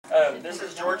This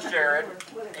is George Jarrett.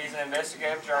 He's an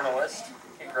investigative journalist.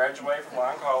 He graduated from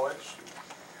Lyon College.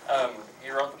 He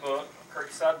wrote the book,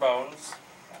 Creekside Bones.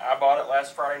 I bought it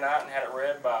last Friday night and had it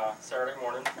read by Saturday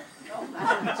morning.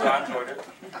 So I enjoyed it.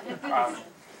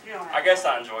 I guess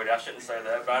I enjoyed it. I shouldn't say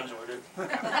that, but I enjoyed it.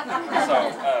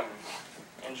 So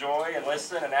enjoy and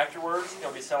listen, and afterwards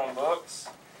he'll be selling books.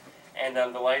 And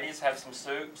the ladies have some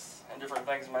soups and different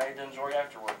things made to enjoy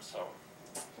afterwards. So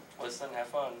listen, have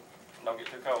fun, and don't get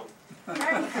too cold.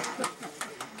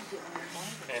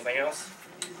 Anything else?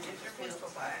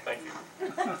 Thank you.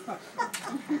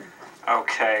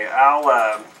 Okay,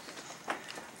 I'm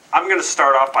going to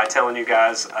start off by telling you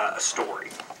guys a story.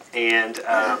 And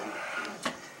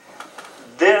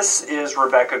this is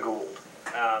Rebecca Gould.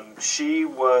 She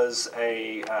was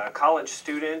a college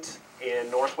student in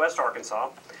Northwest Arkansas.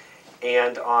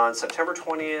 And on September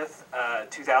 20th,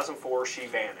 2004, she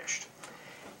vanished.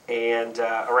 And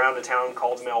around a town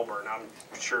called Melbourne. I'm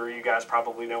sure you guys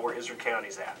probably know where Izard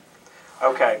County's at.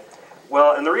 Okay,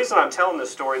 well, and the reason I'm telling this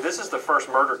story, this is the first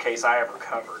murder case I ever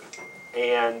covered.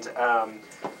 And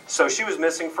so she was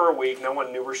missing for a week. No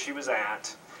one knew where she was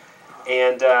at.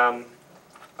 And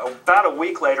about a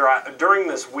week later, during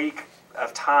this week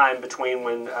of time between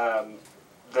when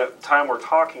the time we're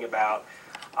talking about,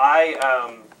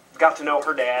 I got to know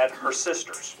her dad, her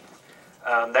sisters.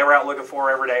 They were out looking for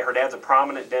her every day. Her dad's a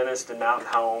prominent dentist in Mountain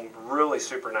Home, really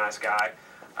super nice guy.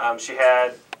 She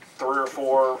had 3 or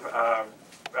 4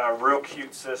 real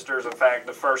cute sisters. In fact,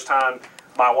 the first time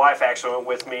my wife actually went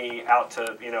with me out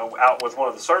to, out with one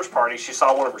of the search parties, she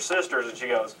saw one of her sisters and she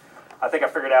goes, "I think I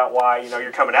figured out why,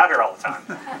 you're coming out here all the time."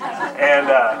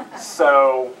 And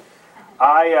so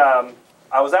I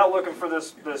was out looking for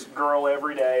this girl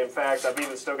every day. In fact, I've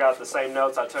even still got the same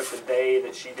notes I took the day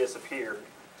that she disappeared,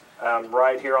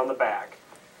 right here on the back.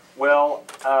 Well,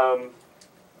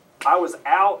 I was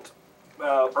out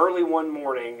early one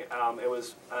morning. It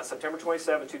was September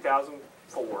 27,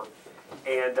 2004,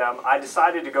 and I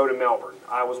decided to go to Melbourne.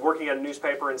 I was working at a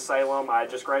newspaper in Salem. I had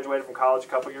just graduated from college a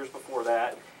couple years before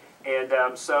that,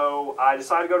 and so I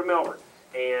decided to go to Melbourne.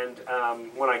 And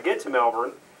when I get to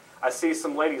Melbourne, I see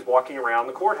some ladies walking around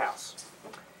the courthouse,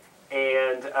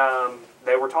 and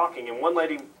they were talking, and one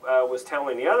lady was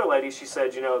telling the other lady, she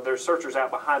said, there's searchers out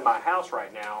behind my house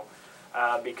right now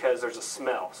because there's a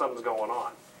smell, something's going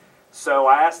on. So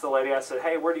I asked the lady, I said,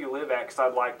 "Hey, where do you live at? Because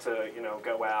I'd like to,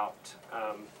 go out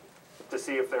to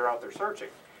see if they're out there searching."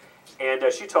 And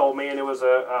she told me, and it was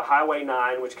a Highway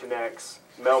 9, which connects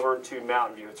Melbourne to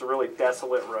Mountain View. It's a really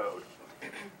desolate road.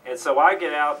 And so I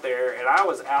get out there, and I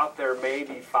was out there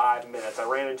maybe 5 minutes. I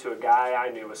ran into a guy I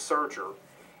knew, a searcher,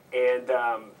 and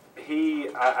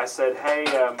I said, "Hey,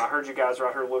 I heard you guys are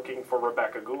out here looking for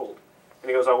Rebecca Gould." And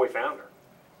he goes, "Oh, we found her.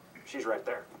 She's right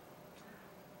there."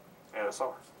 And I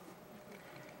saw her.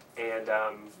 And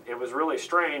it was really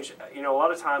strange. A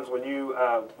lot of times when you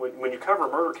cover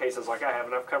murder cases like I have,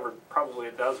 and I've covered probably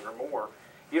a dozen or more,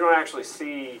 you don't actually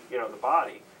see, the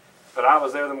body. But I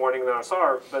was there the morning that I saw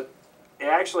her. But it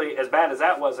actually, as bad as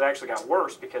that was, it actually got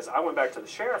worse because I went back to the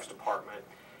sheriff's department,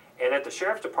 and at the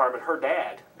sheriff's department, her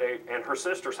dad and her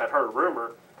sisters had heard a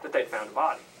rumor that they'd found a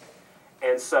body.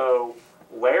 And so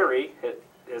Larry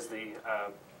is the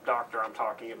doctor I'm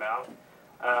talking about.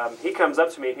 He comes up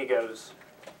to me and he goes,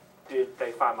 "Did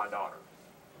they find my daughter?"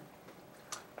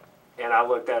 And I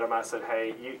looked at him, I said,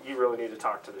 "Hey, you really need to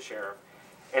talk to the sheriff."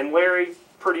 And Larry,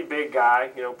 pretty big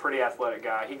guy, pretty athletic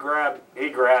guy, he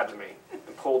grabbed me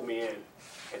and pulled me in,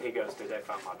 and he goes, "Did they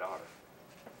find my daughter?"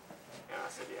 And I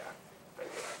said, "Yeah, they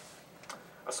did."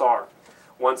 I saw her.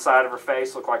 One side of her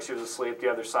face looked like she was asleep. The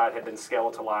other side had been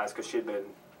skeletalized because she had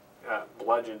been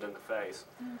bludgeoned in the face.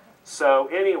 So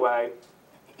anyway,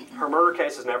 her murder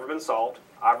case has never been solved.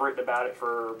 I've written about it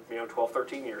for 12,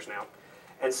 13 years now.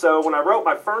 And so when I wrote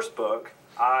my first book,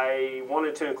 I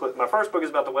wanted to include, my first book is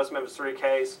about the West Memphis 3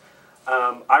 case.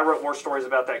 I wrote more stories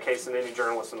about that case than any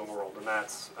journalist in the world, and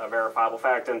that's a verifiable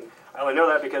fact. And I only know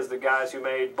that because the guys who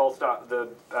made both the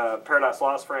Paradise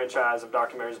Lost franchise of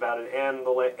documentaries about it and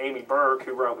the Amy Berg,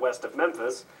 who wrote West of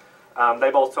Memphis,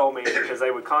 they both told me, because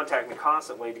they would contact me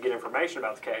constantly to get information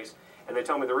about the case, and they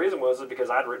told me the reason was because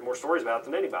I'd written more stories about it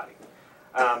than anybody.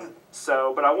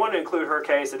 But I wanted to include her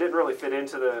case. It didn't really fit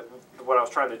into what I was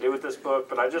trying to do with this book,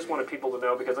 but I just wanted people to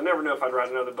know, because I never knew if I'd write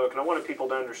another book, and I wanted people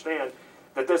to understand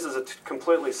that this is a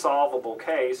completely solvable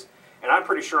case, and I'm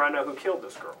pretty sure I know who killed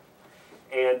this girl.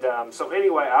 And so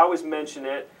anyway, I always mention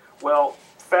it. Well,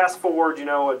 fast forward,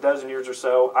 a dozen years or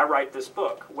so, I write this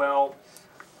book. Well,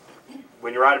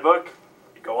 when you write a book,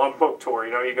 go on book tour.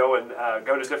 You know, you go and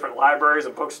go to different libraries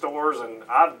and bookstores, and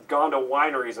I've gone to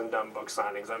wineries and done book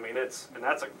signings. I mean, and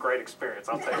that's a great experience,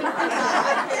 I'll tell you.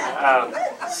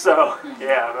 So,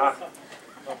 yeah,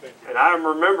 and I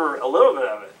remember a little bit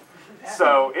of it.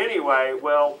 So anyway,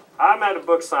 well, I'm at a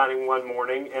book signing one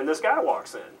morning, and this guy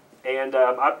walks in. And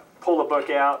I pull the book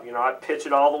out, you know, I pitch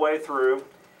it all the way through,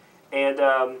 and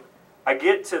I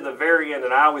get to the very end,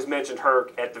 and I always mention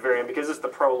her at the very end because it's the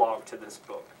prologue to this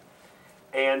book.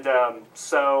 And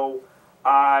so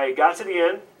I got to the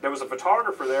end. There was a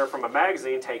photographer there from a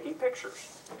magazine taking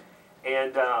pictures.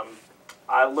 And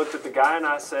I looked at the guy and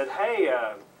I said, hey,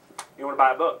 you want to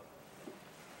buy a book?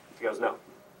 He goes, no.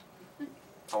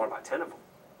 I want to buy 10 of them.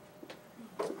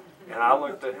 And I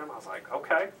looked at him. I was like,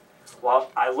 okay.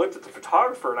 Well, I looked at the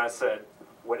photographer and I said,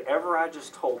 whatever I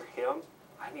just told him,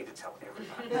 I need to tell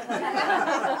everybody.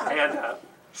 And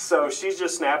so she's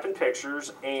just snapping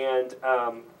pictures, and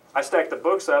I stacked the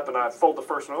books up, and I fold the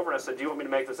first one over, and I said, do you want me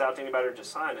to make this out to anybody or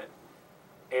just sign it?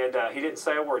 And he didn't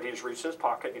say a word. He just reached in his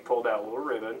pocket, and he pulled out a little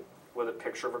ribbon with a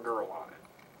picture of a girl on it.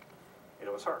 And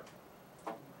it was her.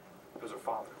 It was her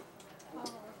father.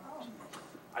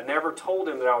 I never told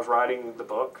him that I was writing the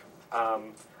book.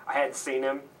 I hadn't seen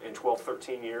him in 12,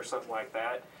 13 years, something like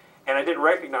that. And I didn't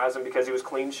recognize him because he was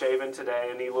clean-shaven today,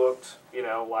 and he looked, you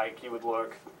know, like you would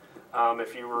look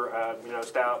if you were, you know,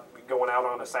 going out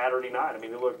on a Saturday night. I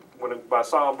mean, he looked, when I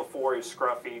saw him before, he was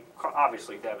scruffy,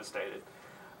 obviously devastated.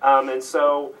 And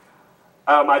so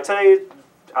I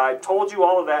told you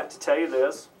all of that to tell you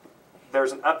this.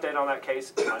 There's an update on that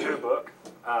case in my new book.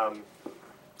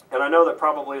 And I know that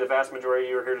probably the vast majority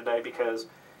of you are here today because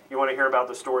you want to hear about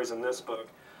the stories in this book.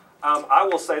 I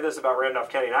will say this about Randolph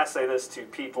County, and I say this to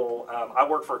people. I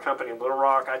work for a company in Little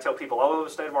Rock. I tell people all over the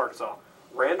state of Arkansas,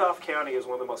 Randolph County is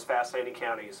one of the most fascinating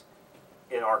counties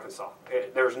in Arkansas.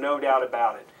 There's no doubt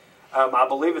about it. I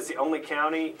believe it's the only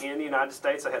county in the United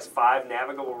States that has 5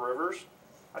 navigable rivers.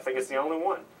 I think it's the only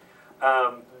one.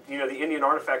 You know, the Indian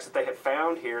artifacts that they have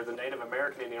found here, the Native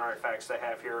American Indian artifacts they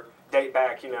have here, date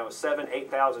back, you know, 7,000 to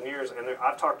 8,000 years. And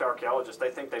I've talked to archaeologists. They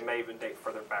think they may even date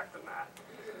further back than that.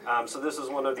 So this is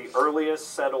one of the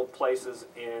earliest settled places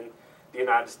in the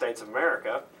United States of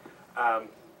America.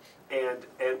 And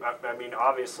I mean,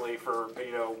 obviously for,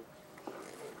 you know,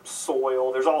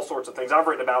 soil, there's all sorts of things. I've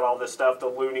written about all this stuff, the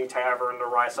Looning Tavern, the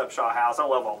Rice Upshaw House. I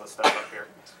love all this stuff up here.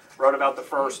 Wrote about the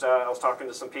first, I was talking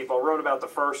to some people, I wrote about the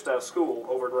first school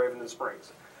over at Raventon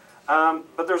Springs.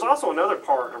 But there's also another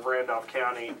part of Randolph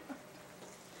County.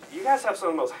 You guys have some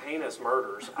of the most heinous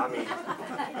murders. I mean,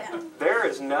 there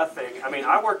is nothing. I mean,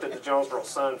 I worked at the Jonesboro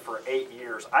Sun for 8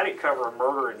 years. I didn't cover a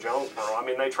murder in Jonesboro. I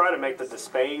mean, they try to make the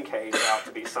Despain case out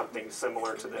to be something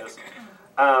similar to this.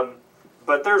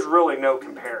 But there's really no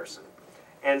comparison.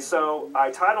 And so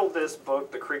I titled this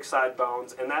book, The Creekside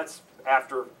Bones, and that's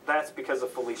because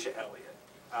of Felicia Elliott,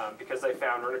 because they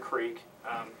found her in a creek.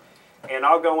 And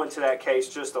I'll go into that case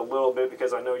just a little bit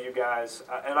because I know you guys,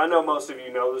 and I know most of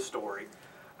you know the story.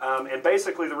 And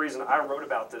basically the reason I wrote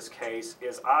about this case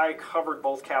is I covered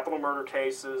both capital murder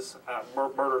cases,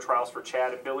 murder trials for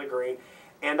Chad and Billy Green,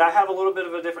 and I have a little bit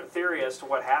of a different theory as to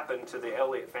what happened to the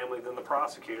Elliott family than the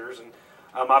prosecutors. And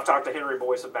I've talked to Henry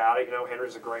Boyce about it. You know,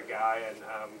 Henry's a great guy, and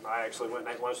I actually went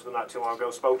and ate lunch with him not too long ago,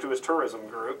 spoke to his tourism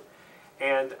group.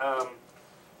 And,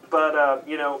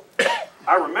 you know,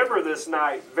 I remember this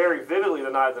night very vividly, the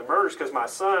night of the murders, because my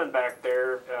son back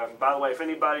there, by the way, if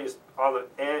anybody's on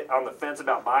the fence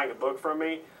about buying a book from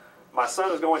me, my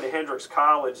son is going to Hendrix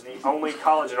College, the only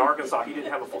college in Arkansas he didn't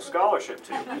have a full scholarship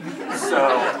to. So,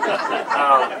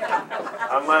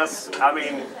 unless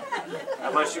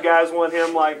you guys want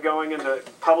him like going into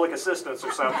public assistance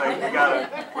or something,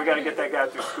 we gotta get that guy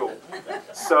through school.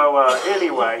 So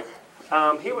anyway,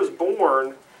 he was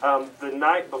born the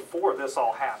night before this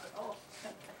all happened.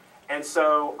 And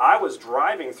so I was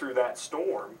driving through that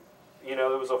storm. You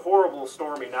know, it was a horrible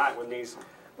stormy night when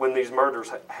these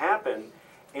murders happened.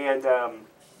 And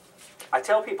I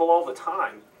tell people all the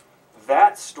time,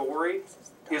 that story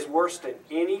is worse than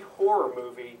any horror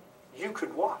movie you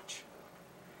could watch.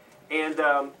 And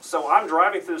so I'm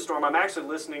driving through the storm. I'm actually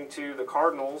listening to the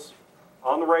Cardinals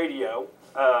on the radio.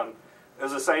 It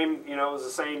was the same, you know, it was the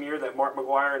same year that Mark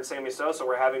McGwire and Sammy Sosa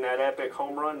were having that epic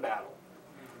home run battle.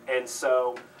 And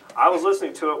so I was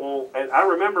listening to it. Well, and I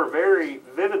remember very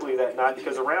vividly that night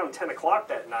because around 10 o'clock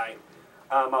that night,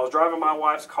 I was driving my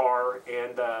wife's car,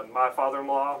 and my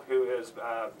father-in-law, who is,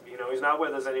 you know, he's not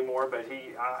with us anymore, but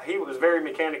he was very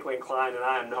mechanically inclined, and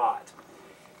I am not.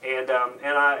 And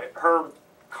her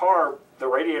car, the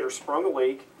radiator sprung a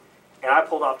leak, and I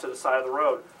pulled off to the side of the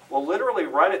road. Well, literally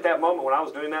right at that moment when I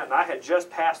was doing that, and I had just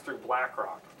passed through Black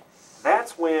Rock,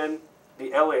 That's when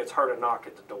the Elliots heard a knock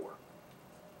at the door.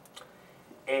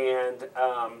 And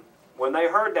when they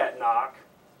heard that knock,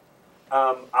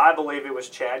 I believe it was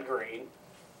Chad Green,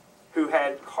 who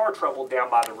had car trouble down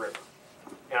by the river.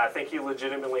 And I think he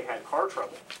legitimately had car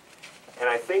trouble. And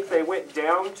I think they went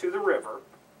down to the river,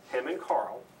 him and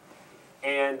Carl,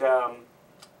 and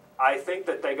I think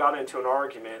that they got into an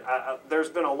argument. There's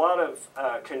been a lot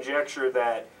of conjecture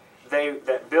that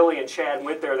Billy and Chad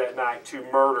went there that night to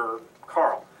murder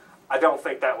Carl. I don't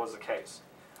think that was the case.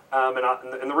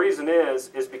 And the reason is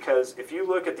because if you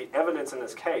look at the evidence in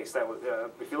this case,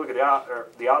 if you look at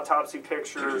the autopsy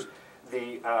pictures,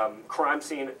 the crime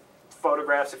scene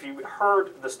photographs, if you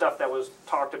heard the stuff that was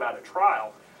talked about at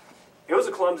trial, it was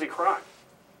a clumsy crime.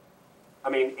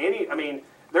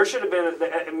 There should have been.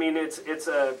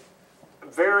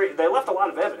 They left a lot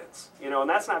of evidence, and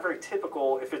that's not very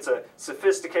typical if it's a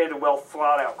sophisticated, well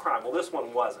thought out crime. Well, this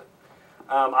one wasn't.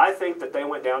 I think that they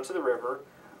went down to the river.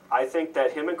 I think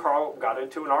that him and Carl got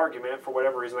into an argument for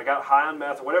whatever reason. They got high on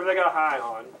meth or whatever they got high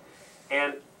on.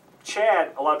 And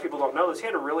Chad, a lot of people don't know this, he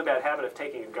had a really bad habit of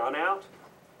taking a gun out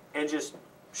and just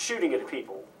shooting it at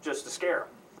people just to scare them.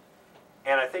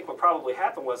 And I think what probably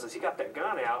happened was he got that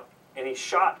gun out and he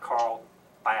shot Carl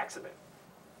by accident.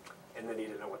 And then he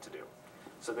didn't know what to do.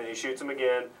 So then he shoots him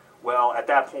again. Well, at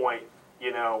that point,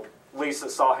 Lisa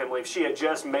saw him leave. She had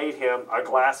just made him a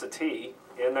glass of tea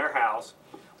in their house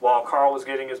while Carl was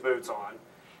getting his boots on.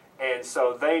 And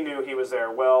so they knew he was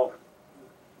there. Well,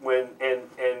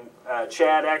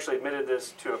 Chad actually admitted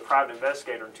this to a private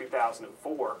investigator in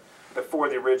 2004, before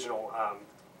the original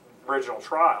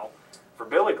trial for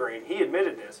Billy Green. He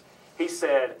admitted this. He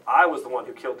said, I was the one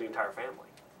who killed the entire family.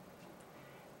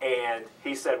 And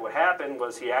he said what happened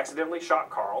was he accidentally shot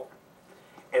Carl,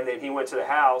 and then he went to the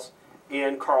house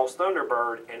in Carl's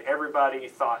Thunderbird, and everybody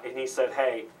thought, and he said,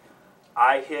 hey,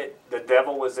 the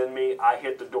devil was in me, I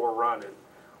hit the door running.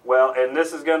 Well, and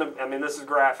this is this is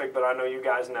graphic, but I know you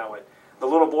guys know it. The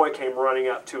little boy came running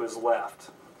up to his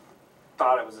left.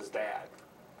 Thought it was his dad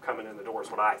coming in the door is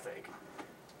what I think.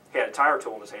 He had a tire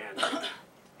tool in his hand.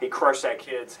 He crushed that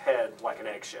kid's head like an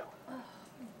eggshell.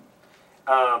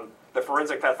 The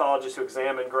forensic pathologist who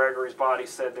examined Gregory's body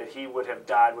said that he would have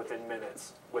died within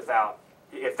minutes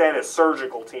if they had a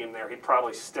surgical team there, he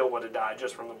probably still would have died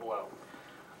just from the blow.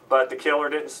 But the killer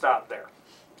didn't stop there.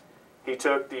 He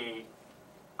took the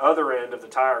other end of the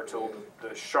tire tool,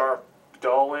 the sharp,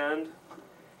 dull end,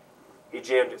 he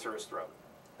jammed it through his throat.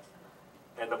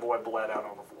 And the boy bled out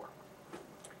on the floor.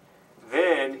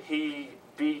 Then he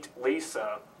beat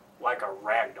Lisa like a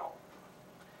rag doll.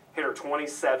 Hit her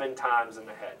 27 times in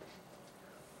the head.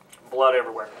 Blood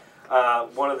everywhere.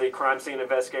 One of the crime scene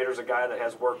investigators, a guy that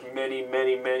has worked many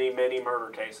murder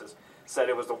cases, said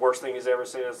it was the worst thing he's ever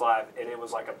seen in his life, and it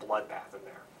was like a bloodbath in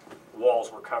there.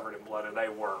 Walls were covered in blood, and they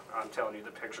were. I'm telling you,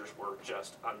 the pictures were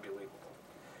just unbelievable.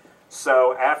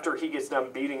 So after he gets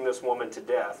done beating this woman to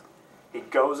death, he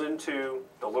goes into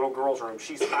the little girl's room.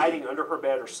 She's hiding under her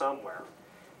bed or somewhere.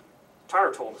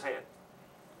 Tire tool in his hand.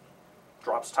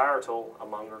 Drops tire tool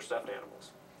among her stuffed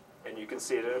animals. And you can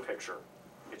see it in a picture.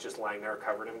 It's just laying there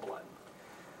covered in blood.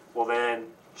 Well, then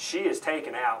she is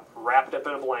taken out, wrapped up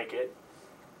in a blanket,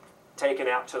 taken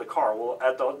out to the car.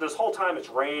 Well, this whole time it's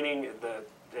raining,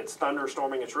 it's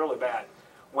thunderstorming, it's really bad.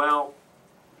 Well,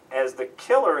 as the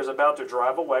killer is about to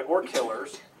drive away, or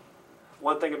killers,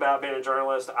 one thing about being a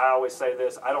journalist, I always say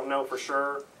this, I don't know for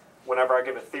sure whenever I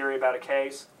give a theory about a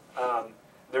case.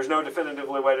 There's no definitive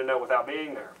way to know without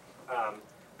being there.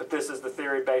 But this is the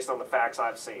theory based on the facts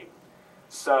I've seen.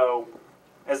 So,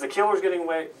 as the killer's getting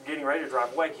ready to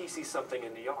drive away, he sees something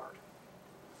in the yard.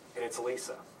 And it's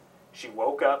Lisa. She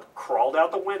woke up, crawled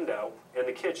out the window in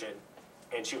the kitchen,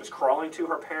 and she was crawling to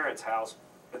her parents' house,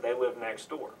 and they lived next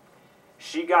door.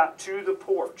 She got to the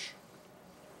porch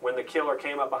when the killer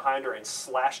came up behind her and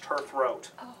slashed her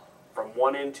throat from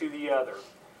one end to the other.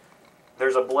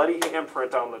 There's a bloody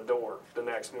handprint on the door the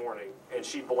next morning, and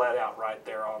she bled out right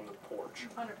there on the porch.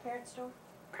 On her parents' door?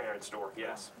 Parents' door,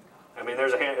 yes. I mean,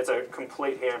 it's a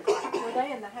complete handprint. Were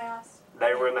they in the house?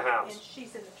 They were in the house. And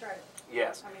she's in the trailer?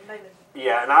 Yes. I mean, they lived.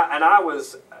 Yeah, and I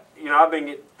was, I've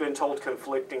been told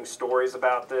conflicting stories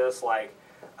about this, like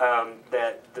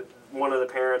that one of the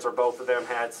parents or both of them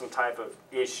had some type of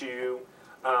issue.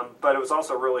 But it was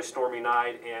also a really stormy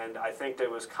night, and I think that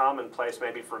it was commonplace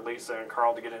maybe for Lisa and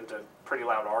Carl to get into pretty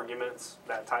loud arguments,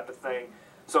 that type of thing.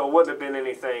 So it wouldn't have been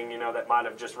anything, that might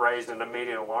have just raised an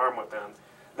immediate alarm with them.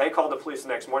 They called the police the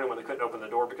next morning when they couldn't open the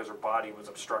door because her body was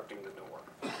obstructing the door.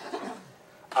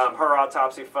 Her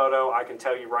autopsy photo, I can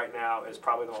tell you right now, is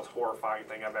probably the most horrifying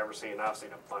thing I've ever seen. I've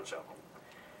seen a bunch of them.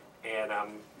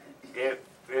 And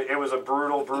it was a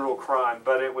brutal, brutal crime,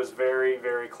 but it was very,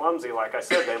 very clumsy. Like I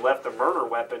said, they left the murder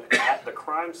weapon at the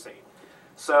crime scene.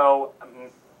 So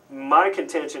my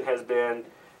contention has been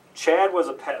Chad was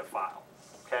a pedophile.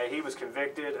 Okay, he was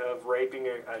convicted of raping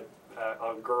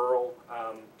a girl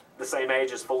the same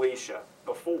age as Felicia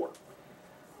before.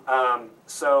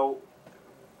 So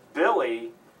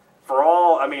Billy,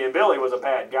 and Billy was a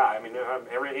bad guy. I mean,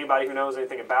 anybody who knows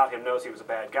anything about him knows he was a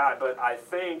bad guy. But I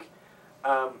think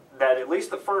that at least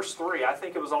the first three, I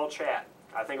think it was all Chad.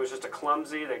 I think it was just a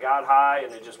clumsy that got high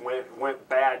and it just went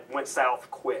bad, went south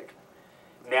quick.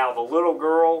 Now the little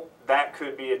girl, that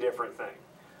could be a different thing.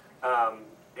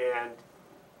 And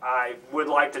I would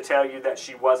like to tell you that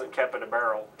she wasn't kept in a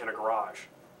barrel in a garage.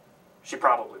 She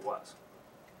probably was.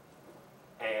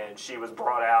 And she was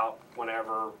brought out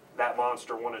whenever that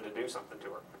monster wanted to do something to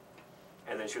her.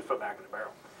 And then she was put back in the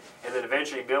barrel. And then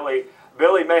eventually Billy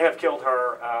may have killed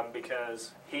her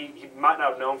because he might not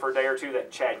have known for a day or two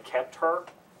that Chad kept her.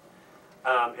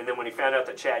 And then when he found out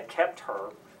that Chad kept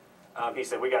her, he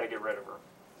said, we got to get rid of her.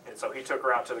 And so he took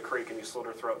her out to the creek and he slit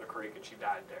her throat in the creek and she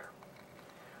died there.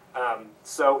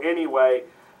 So anyway,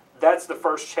 that's the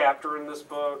first chapter in this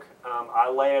book. I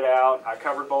lay it out. I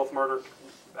covered both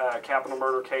capital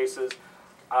murder cases.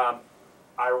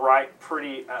 I write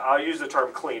pretty, I'll use the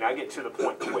term clean. I get to the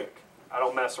point quick. I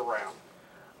don't mess around.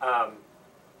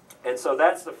 And so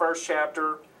that's the first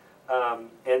chapter.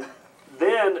 And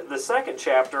then the second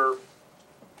chapter,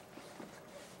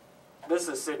 this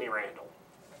is Sydney Randall.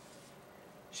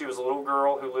 She was a little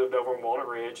girl who lived over in Walnut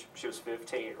Ridge. She was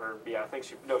 15, or yeah,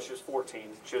 she was 14.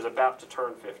 She was about to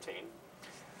turn 15.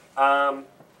 And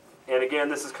again,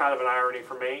 this is kind of an irony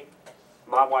for me.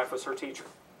 My wife was her teacher.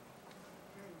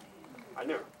 I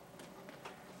knew her.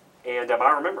 And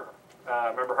I remember her. I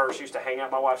remember her. She used to hang out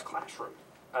in my wife's classroom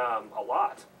a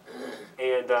lot.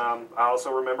 And I also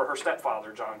remember her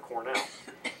stepfather, John Cornell.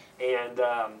 And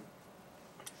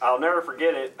I'll never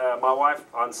forget it. My wife,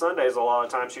 on Sundays, a lot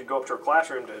of times, she'd go up to her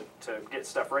classroom to get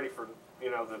stuff ready for,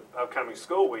 the upcoming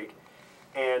school week.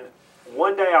 And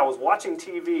one day I was watching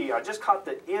TV. I just caught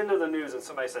the end of the news, and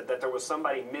somebody said that there was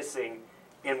somebody missing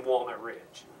in Walnut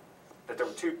Ridge, that there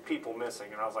were 2 people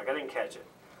missing. And I was like, I didn't catch it.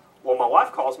 Well, my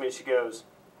wife calls me, and she goes,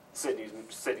 Sydney's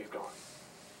gone.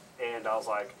 And I was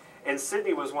like, and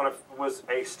Sydney was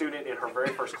a student in her very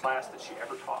first class that she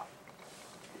ever taught.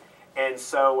 And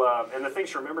so, and the thing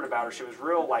she remembered about her, she was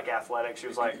real athletic. She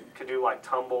was could do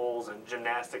tumbles and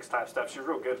gymnastics type stuff. She was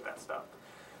real good at that stuff.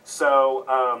 So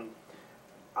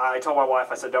I told my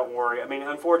wife, I said, don't worry. I mean,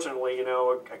 unfortunately,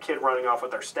 a kid running off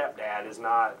with their stepdad is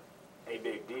not a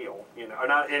big deal. Or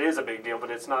not, it is a big deal, but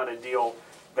it's not a deal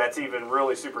that's even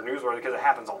really super newsworthy because it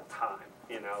happens all the time.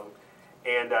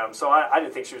 And so I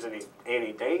didn't think she was in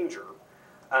any danger.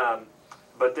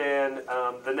 But then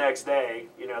the next day,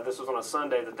 this was on a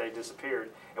Sunday that they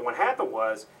disappeared. And what happened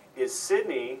is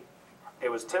Sydney, it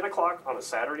was 10 o'clock on a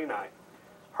Saturday night.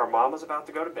 Her mom was about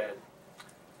to go to bed.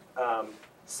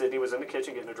 Sydney was in the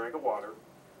kitchen getting a drink of water.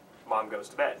 Mom goes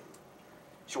to bed.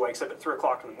 She wakes up at 3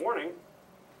 o'clock in the morning,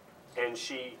 and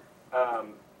she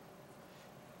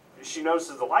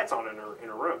notices the lights on in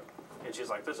her room. And she's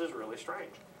like, this is really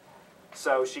strange.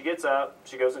 So she gets up,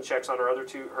 she goes and checks on her other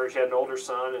 2, she had an older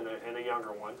son and a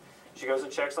younger one. She goes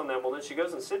and checks on them. Well, then she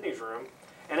goes in Sydney's room.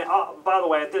 And by the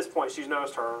way, at this point, she's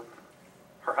noticed her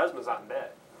husband's not in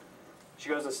bed. She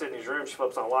goes in Sydney's room, she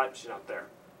flips on a light, and she's not there.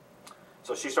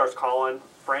 So she starts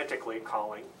frantically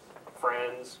calling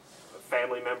friends,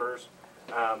 family members,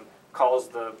 calls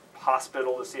the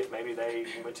hospital to see if maybe they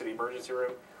went to the emergency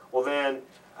room. Well, then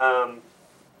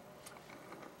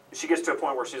she gets to a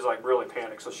point where she's really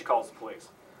panicked, so she calls the police.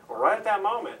 Well, right at that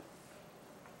moment,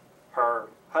 her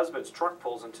husband's truck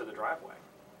pulls into the driveway.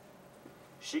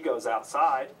 She goes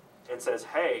outside and says,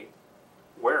 hey,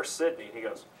 where's Sydney? And he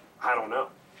goes, I don't know.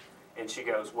 And she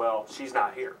goes, well, she's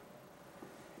not here.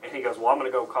 And he goes, well, I'm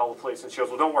going to go call the police. And she goes,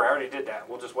 well, don't worry, I already did that.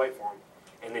 We'll just wait for him.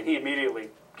 And then he immediately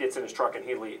gets in his truck and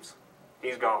he leaves.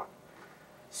 He's gone.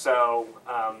 So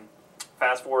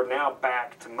fast forward now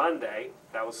back to Monday.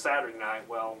 That was Saturday night.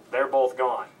 Well, they're both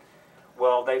gone.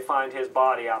 Well, they find his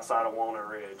body outside of Walnut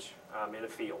Ridge in a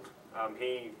field.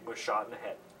 He was shot in the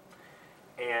head.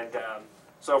 And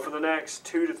so for the next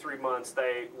 2 to 3 months,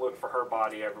 they looked for her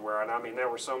body everywhere. And I mean, there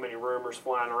were so many rumors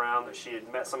flying around that she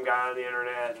had met some guy on the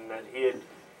internet and that he had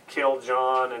killed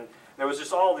John. And there was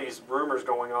just all these rumors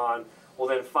going on. Well,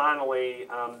 then finally,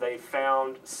 they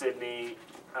found Sydney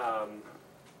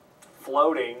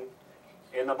floating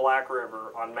in the Black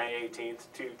River on May 18th,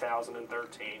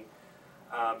 2013.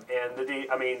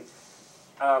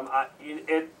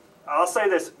 I'll say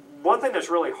this. One thing that's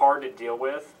really hard to deal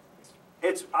with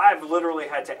I've literally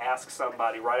had to ask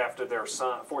somebody right after their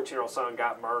 14-year-old son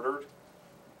got murdered.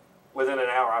 Within an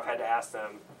hour, I've had to ask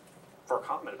them for a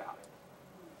comment about it.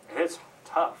 And it's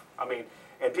tough. I mean,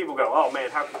 and people go, oh man,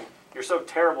 how can you're so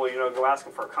terrible, go ask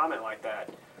them for a comment like that.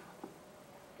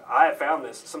 I have found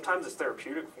this, sometimes it's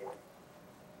therapeutic for them.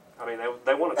 I mean,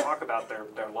 they want to talk about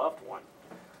their loved one.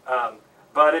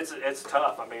 But it's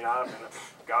tough. I mean, I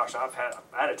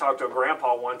had to talk to a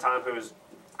grandpa one time whose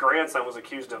grandson was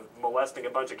accused of molesting a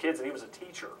bunch of kids, and he was a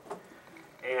teacher.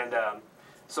 And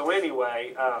so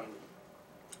anyway,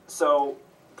 so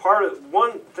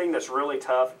one thing that's really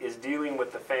tough is dealing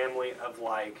with the family of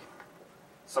like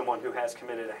someone who has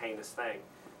committed a heinous thing,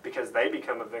 because they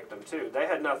become a victim too. They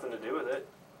had nothing to do with it,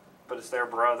 but it's their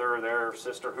brother, their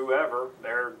sister, whoever,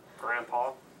 their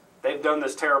grandpa. They've done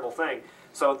this terrible thing.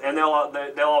 So, and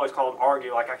they'll always call and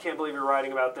argue, like, I can't believe you're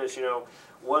writing about this,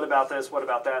 what about this, what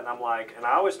about that? And I'm like, and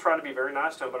I always try to be very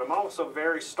nice to them, but I'm also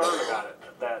very stern about it,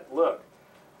 that, look,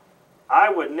 I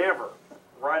would never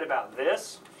write about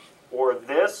this or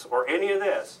any of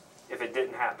this if it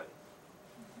didn't happen.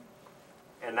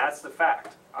 And that's the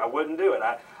fact. I wouldn't do it.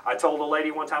 I told a lady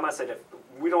one time, I said, if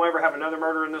we don't ever have another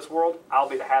murder in this world, I'll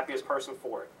be the happiest person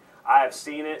for it. I have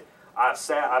seen it.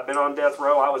 I've been on death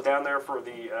row. I was down there for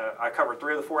I covered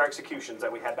 3 of the 4 executions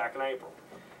that we had back in April.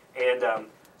 And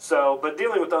but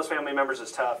dealing with those family members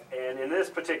is tough. And in this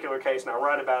particular case, and I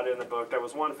write about it in the book, there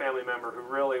was one family member who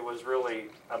was really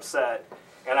upset,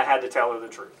 and I had to tell her the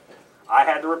truth. I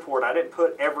had to report. I didn't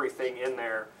put everything in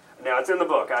there. Now, it's in the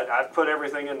book. I've put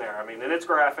everything in there. I mean, and it's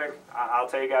graphic. I'll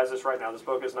tell you guys this right now. This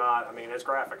book is not, I mean, it's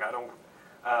graphic. I don't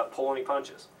pull any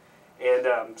punches. And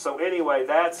so anyway,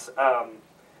 that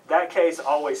case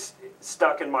always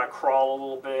stuck in my crawl a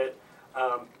little bit,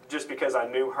 just because I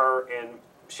knew her and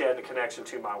she had a connection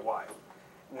to my wife.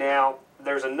 Now,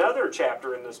 there's another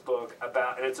chapter in this book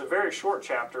about, and it's a very short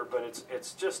chapter, but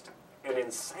it's just an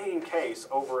insane case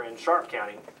over in Sharp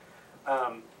County.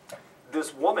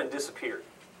 This woman disappeared.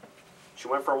 She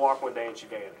went for a walk one day and she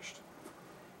vanished.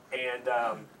 And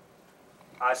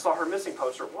I saw her missing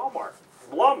poster at Walmart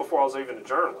long before I was even a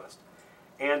journalist.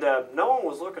 And no one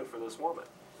was looking for this woman.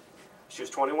 She was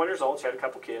 21 years old. She had a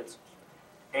couple kids.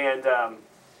 And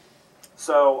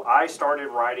so I started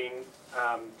writing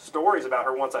stories about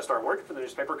her once I started working for the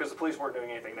newspaper, because the police weren't doing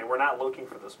anything. They were not looking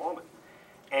for this woman.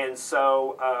 And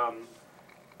so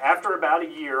after about a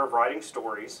year of writing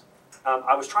stories,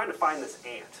 I was trying to find this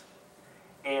aunt.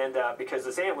 And because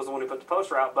this aunt was the one who put the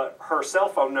poster out, but her cell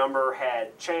phone number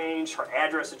had changed, her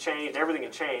address had changed, everything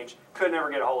had changed. Could never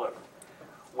get a hold of her.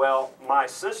 Well, my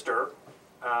sister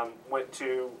went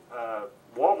to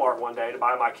Walmart one day to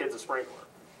buy my kids a sprinkler,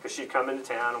 because she'd come into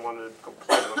town and wanted to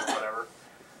play with them or whatever.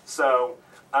 So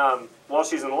while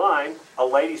she's in line, a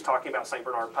lady's talking about St.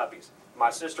 Bernard puppies.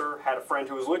 My sister had a friend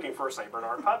who was looking for a St.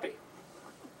 Bernard puppy.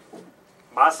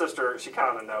 My sister, she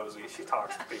kind of nosy. She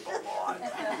talks to people a lot.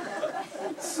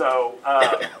 So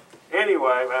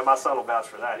anyway, my son will vouch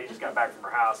for that. He just got back from her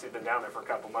house. He'd been down there for a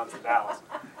couple months in Dallas.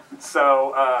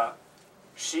 So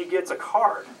she gets a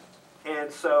card.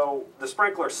 And so the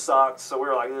sprinkler sucked, so we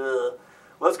were like, ugh.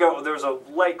 Let's go. There's a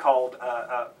lake called,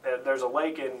 there's a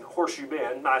lake in Horseshoe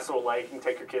Bend, nice little lake. You can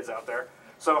take your kids out there.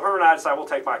 So her and I decided we'll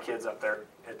take my kids up there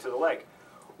to the lake.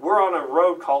 We're on a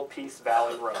road called Peace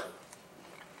Valley Road.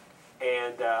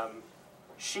 And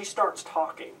she starts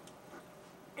talking,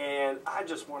 and I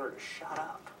just want her to shut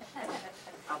up.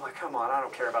 I'm like, come on, I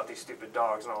don't care about these stupid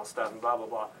dogs and all this stuff and blah, blah,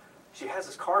 blah. She has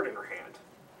this card in her hand,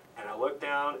 and I looked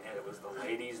down, and it was the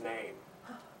lady's name.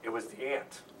 It was the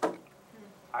aunt.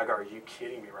 I go, are you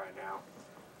kidding me right now?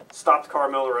 Stopped the car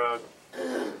middle of the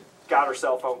road, got her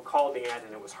cell phone, called the aunt,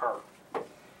 and it was her.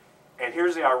 And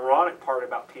here's the ironic part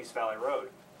about Peace Valley Road.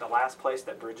 The last place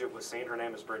that Bridget was seen, her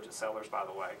name is Bridget Sellers, by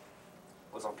the way,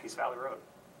 was on Peace Valley Road.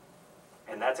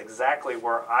 And that's exactly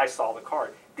where I saw the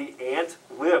card. The aunt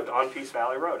lived on Peace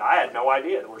Valley Road. I had no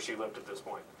idea where she lived at this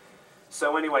point.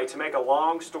 So anyway, to make a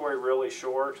long story really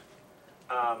short,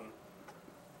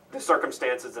 the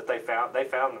circumstances that they found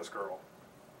this girl.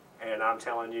 And I'm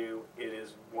telling you, it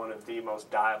is one of the most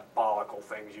diabolical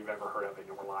things you've ever heard of in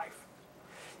your life.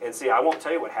 And see, I won't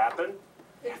tell you what happened.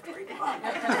 You have to read the book.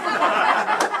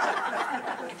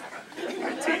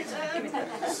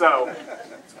 So,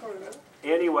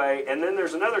 anyway, and then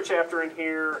there's another chapter in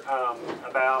here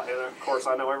about, and of course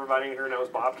I know everybody in here knows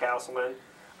Bob Castleman.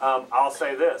 I'll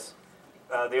say this,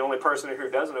 the only person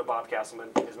who doesn't know Bob Castleman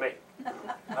is me.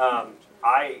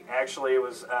 It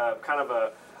was kind of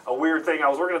a weird thing. I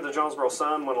was working at the Jonesboro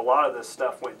Sun when a lot of this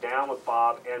stuff went down with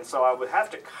Bob, and so I would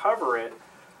have to cover it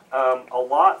a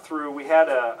lot through, we had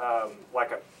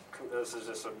this is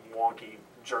just a wonky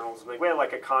journalism thing. We had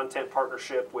like a content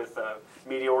partnership with a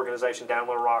media organization down in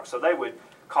Little Rock, so they would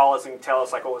call us and tell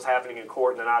us like what was happening in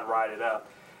court, and then I'd write it up.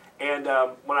 And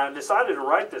when I decided to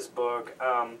write this book,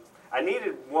 I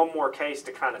needed one more case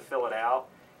to kind of fill it out.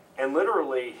 And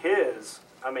literally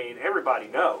I mean, everybody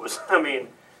knows. I mean,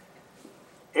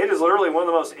 it is literally one of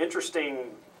the most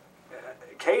interesting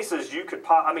cases you could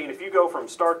I mean, if you go from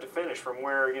start to finish, from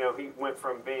where, he went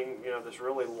from being, this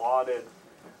really lauded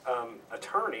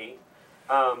attorney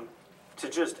to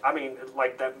just, I mean,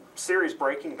 like that series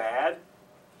Breaking Bad,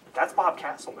 that's Bob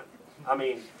Castleman. I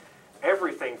mean,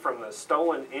 everything from the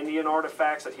stolen Indian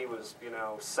artifacts that he was,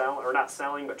 selling, or not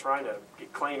selling, but trying to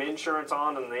claim insurance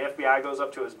on, and the FBI goes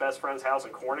up to his best friend's house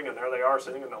in Corning, and there they are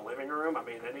sitting in the living room. I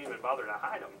mean, they didn't even bother to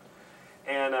hide them.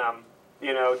 And,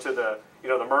 to the,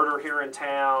 the murder here in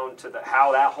town, to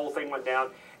how that whole thing went down.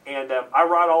 And I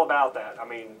write all about that. I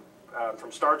mean,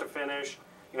 from start to finish,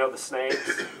 the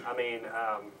snakes. I mean,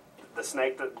 the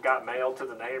snake that got mailed to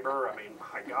the neighbor. I mean,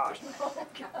 my gosh.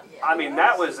 I mean,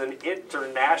 that was an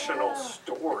international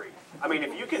story. I mean,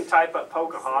 if you can type up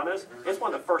Pocahontas, it's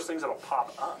one of the first things that'll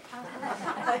pop up.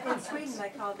 In Sweden, they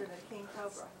called it a king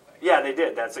cobra. Yeah, they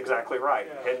did. That's exactly right.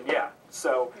 And yeah,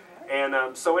 so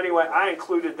anyway, I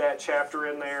included that chapter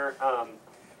in there. I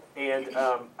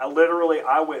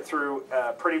went through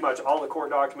pretty much all the court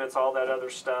documents, all that other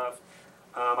stuff.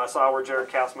 I saw where Jared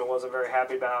Castleman wasn't very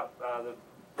happy about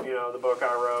the book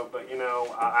I wrote, but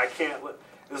I can't.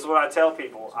 This is what I tell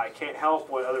people: I can't help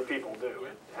what other people do.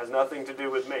 It has nothing to do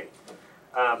with me.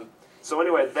 So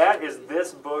anyway, that is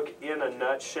this book in a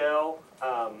nutshell.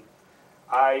 I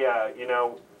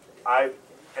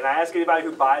ask anybody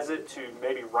who buys it to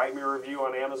maybe write me a review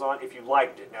on Amazon if you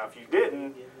liked it. Now, if you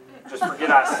didn't, just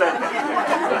forget I said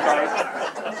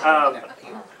it. Okay.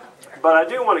 But I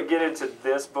do want to get into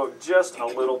this book just a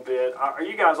little bit. Are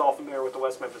you guys all familiar with the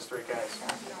West Memphis 3 case?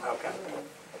 Okay.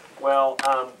 Well,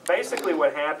 basically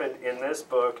what happened in this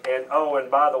book, and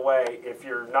by the way, if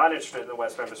you're not interested in the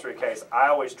West Memphis 3 case, I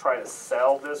always try to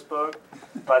sell this book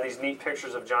by these neat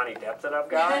pictures of Johnny Depp that I've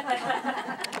got,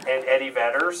 and Eddie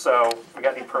Vedder. So, we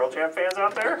got any Pearl Jam fans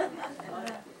out there?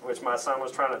 Which my son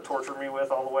was trying to torture me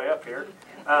with all the way up here.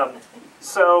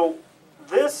 So,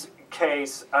 this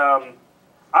case,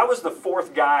 I was the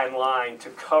 4th guy in line to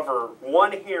cover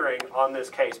one hearing on this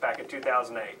case back in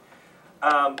 2008.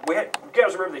 You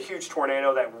guys remember the huge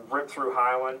tornado that ripped through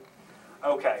Highland?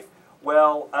 Okay.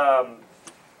 Well,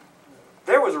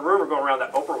 there was a rumor going around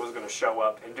that Oprah was going to show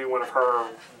up and do one of her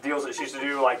deals that she used to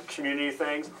do, like community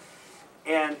things.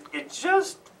 And it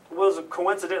just was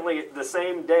coincidentally the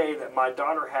same day that my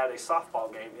daughter had a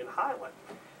softball game in Highland.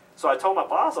 So I told my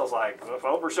boss, I was like, if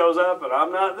Oprah shows up and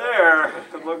I'm not there,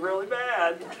 it would look really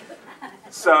bad.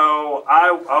 So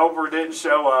Oprah didn't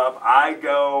show up. I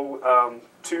go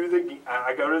to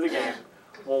the game.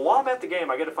 Well, while I'm at the game,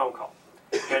 I get a phone call,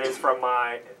 and it's from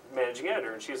my managing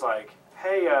editor, and she's like,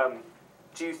 "Hey,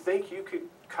 do you think you could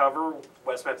cover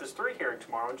West Memphis 3 hearing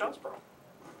tomorrow in Jonesboro?"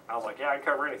 I was like, "Yeah, I can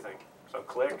cover anything." So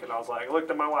click, and I was like, I looked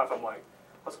at my wife. I'm like,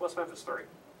 "What's West Memphis 3?"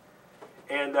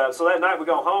 And so that night we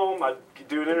go home, I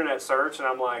do an internet search, and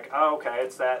I'm like, oh, okay,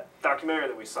 it's that documentary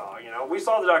that we saw. We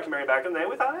saw the documentary back in the day.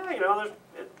 We thought,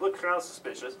 it looked kind of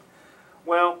suspicious.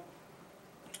 Well,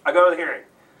 I go to the hearing.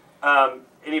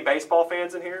 Any baseball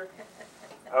fans in here?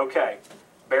 Okay.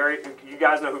 You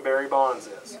guys know who Barry Bonds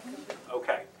is?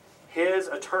 Okay. His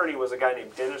attorney was a guy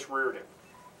named Dennis Reardon.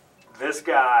 This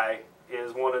guy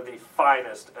is one of the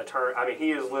finest attorneys. I mean,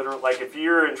 he is literally, like, if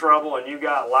you're in trouble and you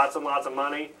got lots and lots of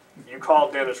money, you call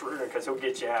Dennis Reardon because he'll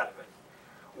get you out of it.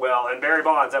 Well, and Barry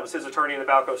Bonds, that was his attorney in the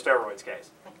Balco steroids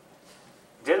case.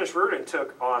 Dennis Reardon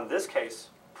took on this case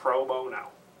pro bono.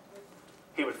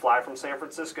 He would fly from San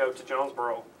Francisco to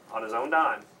Jonesboro on his own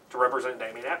dime to represent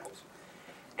Damien Eccles.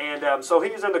 And so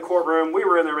he was in the courtroom. We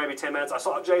were in there maybe 10 minutes. I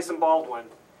saw Jason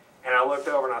Baldwin, and I looked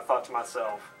over and I thought to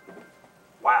myself,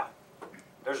 wow,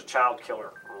 there's a child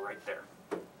killer right there.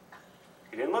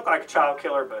 He didn't look like a child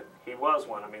killer, but he was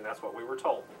one. I mean, that's what we were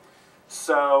told.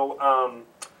 So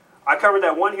I covered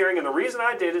that one hearing, and the reason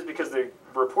I did is because the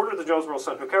reporter of the Jonesboro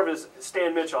Sun who covered this,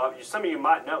 Stan Mitchell, some of you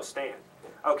might know Stan.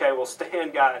 Okay, well,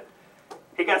 Stan got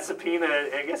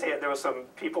subpoenaed. I guess there was some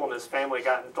people in his family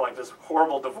got into like this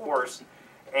horrible divorce,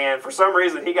 and for some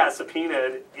reason he got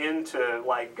subpoenaed into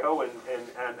like go and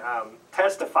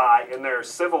testify in their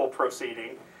civil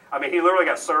proceeding. I mean, he literally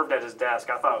got served at his desk.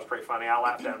 I thought it was pretty funny. I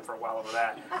laughed at him for a while over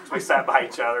that. So we sat by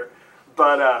each other.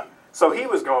 But so he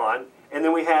was gone, and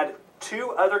then we had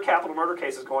 2 other capital murder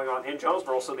cases going on in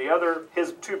Jonesboro. So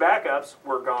his 2 backups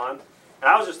were gone, and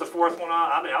I was just the 4th one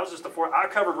on. I mean, I was just the 4th. I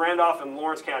covered Randolph and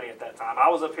Lawrence County at that time. I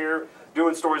was up here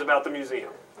doing stories about the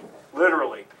museum.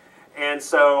 literally. And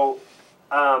so,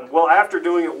 well, after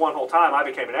doing it one whole time, I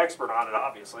became an expert on it,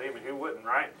 obviously. I mean, who wouldn't,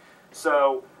 right?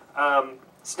 So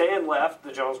Stan left,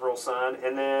 the Jonesboro Sun,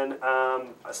 and then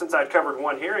since I'd covered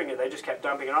one hearing, and they just kept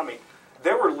dumping it on me,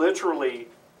 there were literally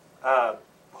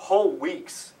whole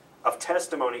weeks of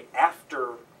testimony after,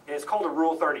 and it's called a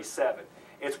Rule 37.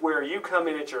 It's where you come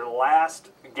in at your last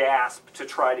gasp to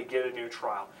try to get a new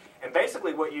trial. And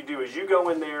basically what you do is you go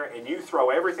in there and you throw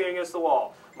everything against the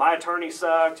wall. My attorney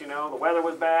sucked, the weather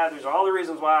was bad, these are all the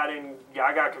reasons why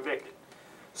I got convicted.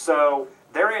 So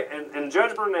and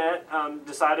Judge Burnett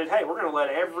decided, hey, we're going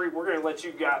to let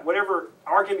you got whatever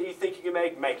argument you think you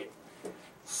can make it.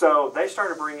 So they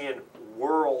started bringing in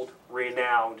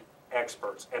world-renowned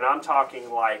experts, and I'm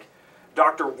talking like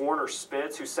Dr. Warner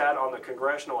Spitz, who sat on the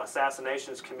Congressional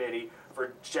Assassinations Committee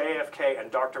for JFK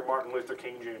and Dr. Martin Luther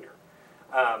King Jr.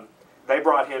 They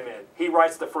brought him in. He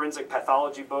writes the forensic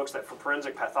pathology books that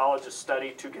forensic pathologists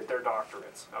study to get their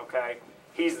doctorates. Okay,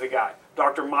 he's the guy.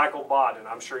 Dr. Michael Bodden.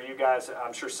 I'm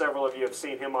sure several of you have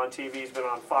seen him on TV. He's been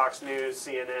on Fox News,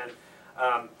 CNN.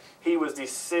 He was the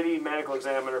city medical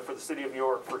examiner for the city of New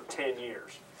York for 10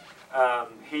 years.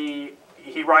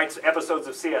 He writes episodes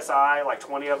of CSI, like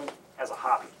 20 of them, as a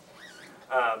hobby.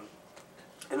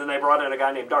 And then they brought in a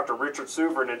guy named Dr. Richard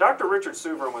Suverin. And Dr. Richard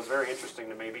Suverin was very interesting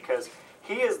to me because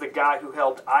he is the guy who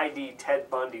helped ID Ted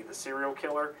Bundy, the serial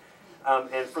killer.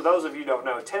 And for those of you who don't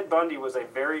know, Ted Bundy was a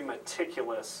very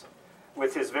meticulous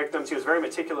with his victims. He was very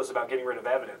meticulous about getting rid of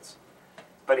evidence.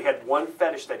 But he had one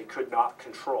fetish that he could not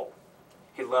control.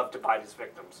 He loved to bite his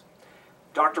victims.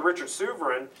 Dr. Richard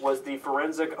Suverin was the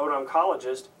forensic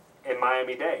oncologist in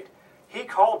Miami-Dade. He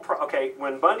called,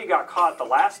 when Bundy got caught the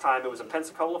last time, it was in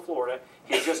Pensacola, Florida.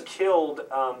 He had just killed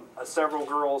several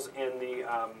girls in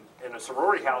a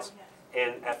sorority house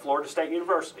at Florida State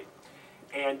University.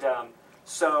 And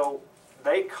so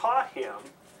they caught him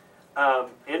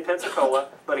in Pensacola,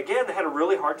 but again, they had a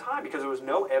really hard time because there was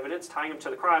no evidence tying him to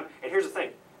the crime. And here's the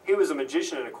thing. He was a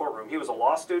magician in a courtroom. He was a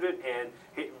law student, and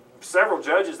several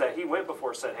judges that he went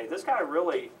before said, hey, this guy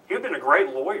he'd been a great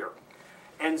lawyer.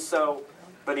 And so,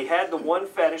 but he had the one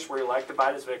fetish where he liked to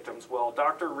bite his victims. Well,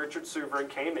 Dr. Richard Suverin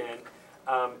came in,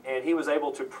 and he was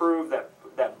able to prove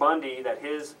that Bundy, that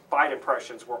his bite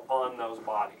impressions were on those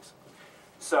bodies.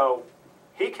 So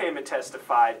he came and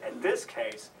testified at this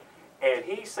case, and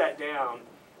he sat down,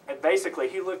 and basically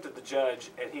he looked at the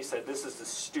judge, and he said, this is the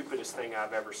stupidest thing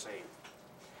I've ever seen.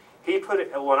 He put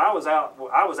it, when I was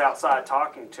outside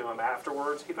talking to him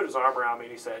afterwards, he put his arm around me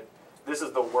and he said, this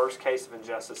is the worst case of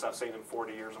injustice I've seen in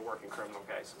 40 years of working criminal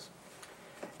cases.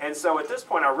 And so at this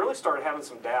point, I really started having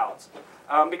some doubts.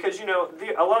 Because,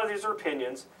 a lot of these are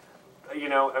opinions.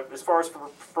 As far as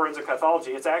forensic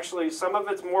pathology, it's actually, some of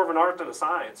it's more of an art than a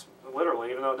science, literally,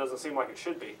 even though it doesn't seem like it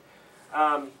should be.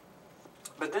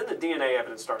 But then the DNA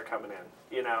evidence started coming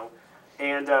in,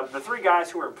 And the three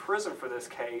guys who were in prison for this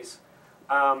case,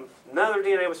 none of their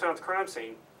DNA was found at the crime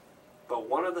scene, but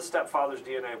one of the stepfather's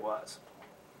DNA was.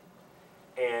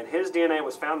 And his DNA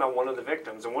was found on one of the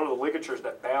victims and one of the ligatures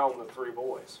that bound the three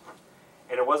boys.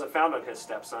 And it wasn't found on his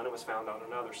stepson, it was found on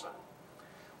another son.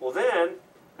 Well then,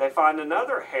 they find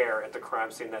another hair at the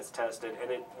crime scene that's tested,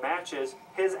 and it matches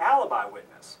his alibi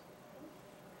witness.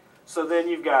 So then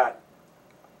you've got,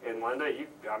 and Linda, you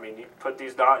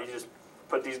just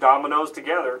put these dominoes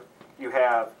together. You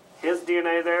have his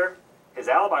DNA there, his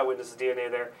alibi witness's DNA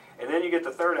there, and then you get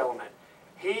the third element.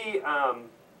 He,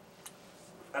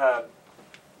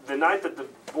 the night that the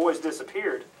boys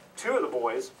disappeared, two of the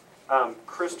boys,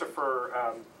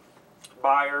 Christopher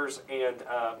Byers and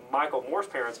Michael Moore's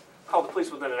parents, called the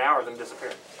police within an hour of them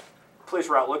disappearing. Police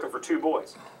were out looking for two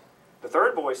boys. The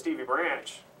third boy, Stevie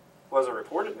Branch, wasn't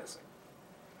reported missing.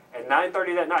 At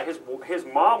 9:30 that night, his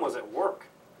mom was at work.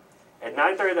 At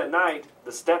 9:30 that night,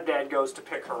 the stepdad goes to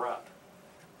pick her up.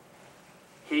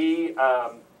 He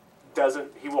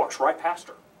walks right past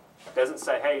her. Doesn't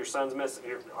say, hey, your son's missing,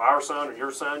 our son or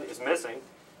your son is missing.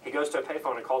 He goes to a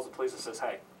payphone and calls the police and says,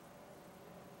 hey,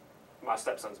 my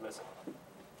stepson's missing.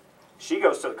 She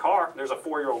goes to the car. There's a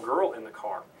 4-year-old girl in the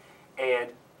car. And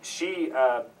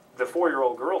the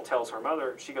 4-year-old girl tells her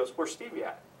mother, she goes, where's Stevie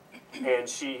at? And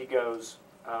she goes,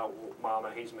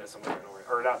 Mama, he's missing. We don't know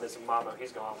or not missing, Mama,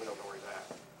 he's gone. We don't know where he's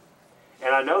at.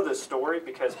 And I know this story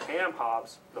because Pam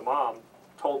Hobbs, the mom,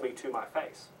 told me to my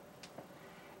face.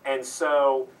 And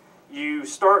so you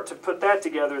start to put that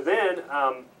together. Then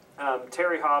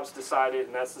Terry Hobbs decided,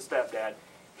 and that's the stepdad,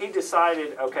 he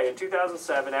decided, okay, in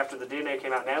 2007, after the DNA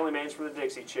came out, Natalie Maines from the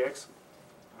Dixie Chicks,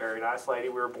 very nice lady,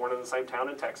 we were born in the same town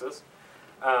in Texas,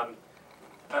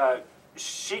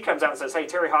 she comes out and says, hey,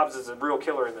 Terry Hobbs is a real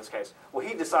killer in this case. Well,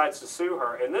 he decides to sue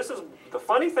her. And this is the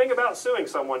funny thing about suing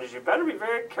someone is you better be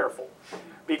very careful.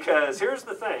 Because here's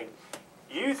the thing.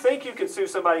 You think you can sue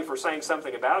somebody for saying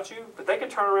something about you, but they can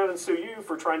turn around and sue you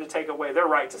for trying to take away their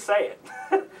right to say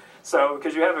it. So,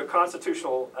 because you have a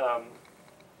constitutional,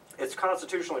 it's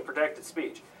constitutionally protected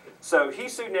speech. So he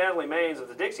sued Natalie Maines of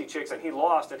the Dixie Chicks, and he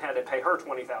lost and had to pay her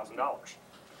 $20,000.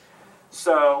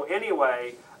 So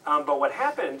anyway, but what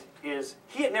happened is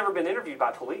he had never been interviewed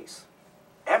by police,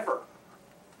 ever.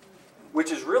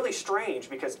 Which is really strange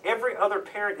because every other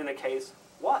parent in the case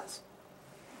was.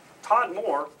 Todd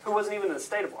Moore, who wasn't even in the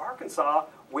state of Arkansas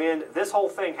when this whole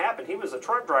thing happened, he was a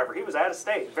truck driver, he was out of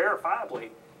state, verifiably.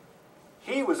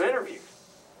 He was interviewed,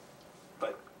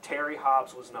 but Terry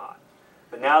Hobbs was not.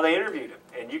 But now they interviewed him,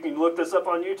 and you can look this up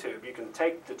on YouTube. You can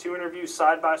take the two interviews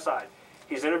side by side.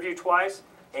 He's interviewed twice,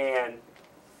 and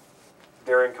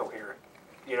they're incoherent.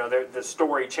 You know, the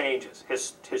story changes.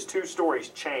 His two stories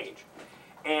change.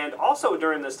 And also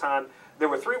during this time, there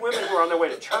were three women who were on their way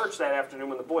to church that afternoon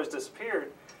when the boys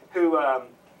disappeared, who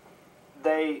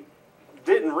they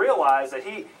didn't realize that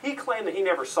he claimed that he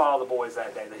never saw the boys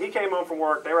that day. That he came home from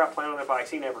work, they were out playing on their bikes,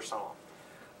 he never saw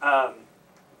them.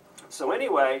 So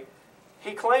anyway,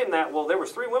 he claimed that, well, there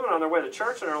was three women on their way to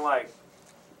church, and they're like,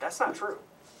 that's not true.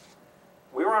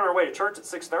 We were on our way to church at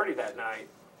 6:30 that night.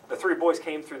 The three boys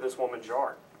came through this woman's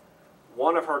yard.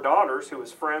 One of her daughters, who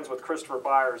was friends with Christopher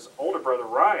Byers' older brother,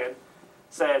 Ryan,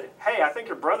 said, hey, I think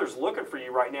your brother's looking for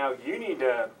you right now. You need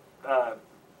to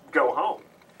go home.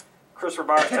 Christopher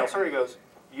Byers tells her, he goes,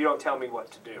 you don't tell me what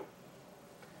to do.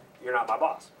 You're not my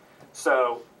boss.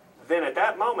 So then at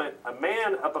that moment, a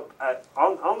man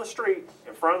on the street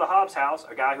in front of the Hobbs house,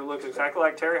 a guy who looks exactly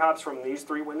like Terry Hobbs from these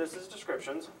three witnesses'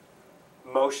 descriptions,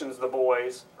 motions the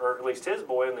boys, or at least his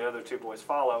boy and the other two boys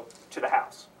follow, to the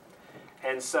house.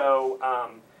 And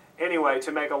so anyway,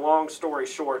 to make a long story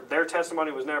short, their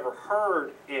testimony was never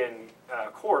heard in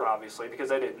court, obviously, because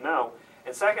they didn't know.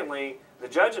 And secondly, the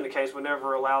judge in the case would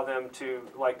never allow them to,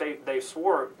 like they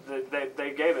swore,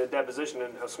 they gave a deposition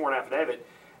and a sworn affidavit,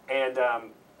 and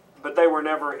but they were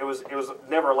never, it was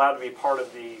never allowed to be part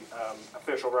of the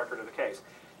official record of the case.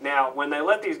 Now, when they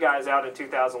let these guys out in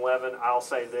 2011, I'll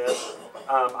say this,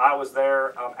 I was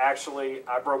there, actually,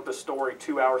 I broke the story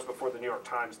 2 hours before the New York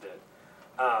Times did.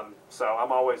 So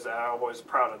I'm always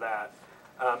proud of that.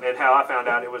 And how I found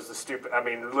out it was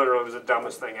literally it was the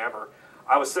dumbest thing ever.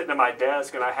 I was sitting at my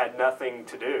desk and I had nothing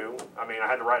to do. I mean, I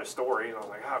had to write a story, and I was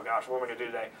like, oh gosh, what am I going to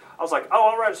do today? I was like, oh,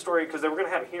 I'll write a story, because they were going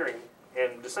to have a hearing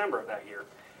in December of that year.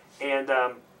 And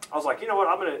I was like, you know what,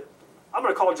 I'm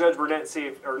going to call Judge Burnett and see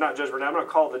if, or not Judge Burnett, I'm going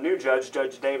to call the new judge,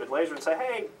 Judge David Laser, and say,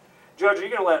 hey, Judge, are you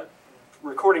going to let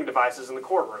recording devices in the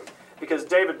courtroom? Because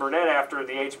David Burnett, after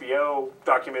the HBO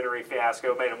documentary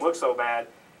fiasco made him look so bad,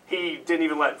 he didn't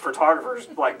even let photographers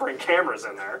bring cameras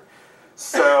in there.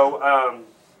 So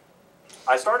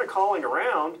I started calling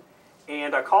around,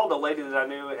 and I called a lady that I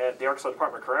knew at the Arkansas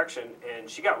Department of Correction, and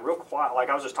she got real quiet. Like,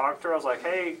 I was just talking to her. I was like,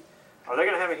 hey, are they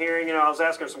going to have a hearing? You know, I was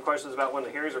asking her some questions about when the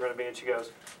hearings are going to be, and she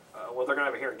goes, well, they're going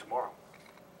to have a hearing tomorrow.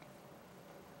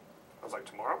 I was like,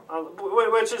 tomorrow?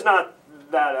 Which is not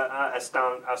that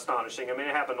astonishing. I mean,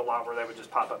 it happened a lot where they would just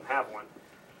pop up and have one.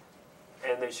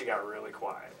 And then she got really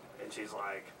quiet. And she's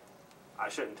like, I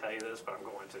shouldn't tell you this, but I'm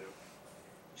going to.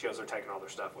 She goes, they're taking all their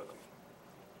stuff with them.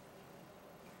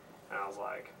 And I was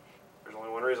like, there's only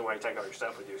one reason why you take all your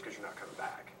stuff with you is because you're not coming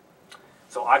back.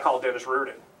 So I called Dennis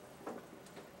Rudin,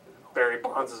 Barry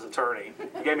Bonds' attorney.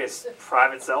 He gave me his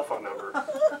private cell phone number.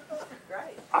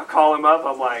 Great. I call him up,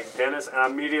 I'm like, Dennis, and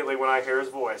immediately when I hear his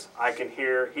voice, I can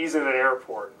hear, he's in an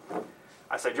airport.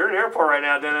 I said, you're in an airport right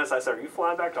now, Dennis. I said, are you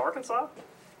flying back to Arkansas?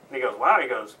 And he goes, wow. He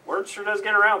goes, word sure does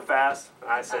get around fast. And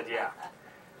I said, yeah.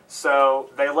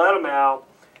 So they let him out,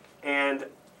 and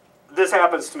this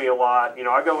happens to me a lot. You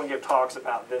know, I go and give talks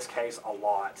about this case a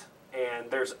lot,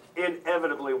 and there's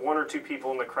inevitably one or two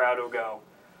people in the crowd who go,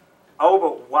 oh,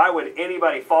 but why would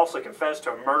anybody falsely confess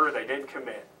to a murder they didn't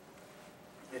commit?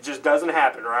 It just doesn't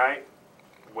happen, right?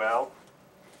 Well,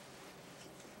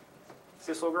 see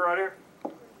this little girl right here?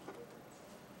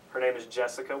 Her name is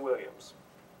Jessica Williams.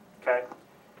 Okay?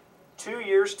 2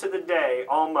 years to the day,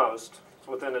 almost,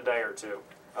 within a day or two,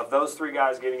 of those three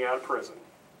guys getting out of prison,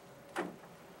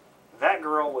 that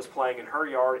girl was playing in her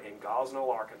yard in Gosnell,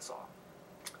 Arkansas.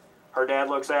 Her dad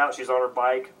looks out, she's on her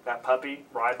bike, that puppy,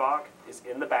 Rybach, is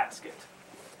in the basket.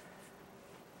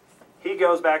 He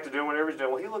goes back to doing whatever he's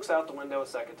doing. Well, he looks out the window a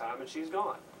second time, and she's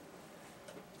gone.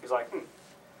 He's like,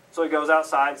 So he goes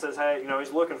outside and says, hey, you know,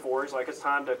 he's looking for her. He's like, it's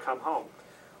time to come home.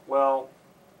 Well,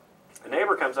 a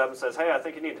neighbor comes up and says, hey, I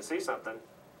think you need to see something.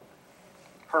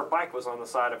 her bike was on the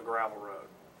side of a gravel road,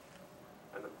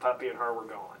 and the puppy and her were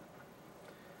gone.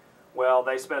 Well,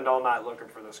 they spend all night looking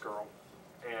for this girl,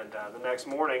 and the next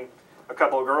morning, a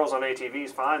couple of girls on ATVs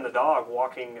find the dog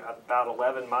walking about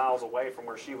 11 miles away from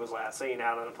where she was last seen,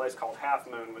 out in a place called Half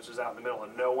Moon, which is out in the middle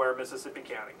of nowhere, Mississippi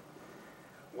County.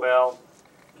 Well,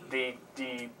 the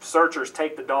searchers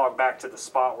take the dog back to the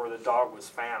spot where the dog was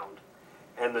found,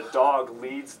 and the dog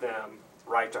leads them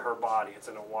right to her body. It's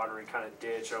in a watery kind of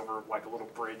ditch over like a little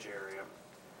bridge area.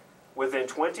 Within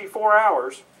 24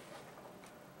 hours,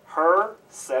 her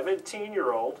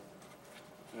 17-year-old,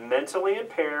 mentally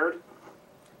impaired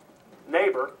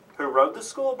neighbor who rode the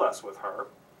school bus with her,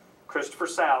 Christopher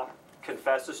Sal,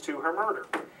 confesses to her murder.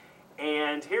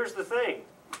 And here's the thing.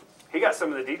 He got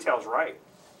some of the details right.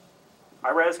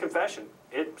 I read his confession.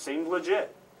 It seemed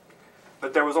legit.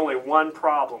 But there was only one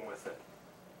problem with it.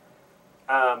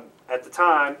 At the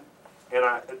time, and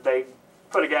they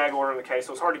put a gag order in the case,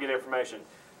 so it was hard to get information.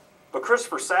 But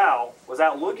Christopher Sal was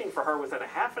out looking for her within a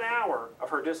half an hour of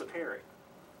her disappearing,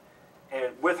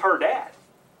 and with her dad.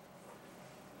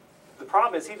 The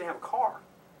problem is he didn't have a car.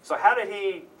 So how did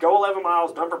he go 11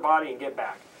 miles, dump her body, and get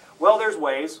back? Well, there's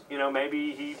ways. You know,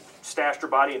 maybe he stashed her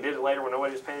body and did it later when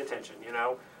nobody was paying attention, you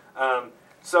know.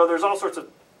 So there's all sorts of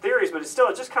theories, but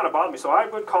it just kind of bothered me. So I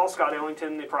would call Scott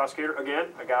Ellington, the prosecutor, again,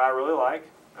 a guy I really like,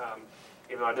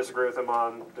 even though I disagree with him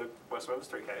on the West Memphis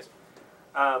 3 case.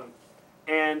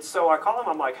 And so I call him,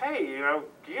 I'm like, hey, you know,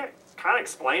 can you kind of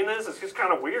explain this? It's just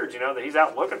kind of weird, you know, that he's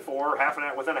out looking for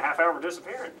her within a half hour of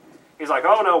disappearing. He's like,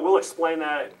 oh, no, we'll explain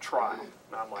that at trial.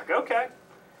 And I'm like, okay.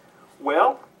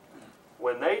 Well,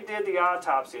 when they did the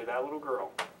autopsy of that little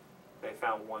girl, they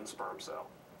found one sperm cell.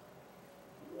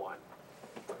 One.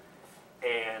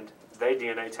 And they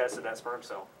DNA tested that sperm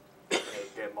cell. And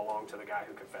it didn't belong to the guy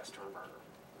who confessed to her murder.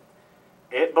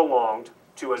 It belonged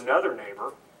to another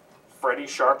neighbor, Freddie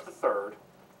Sharp III,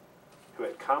 who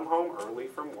had come home early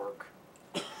from work,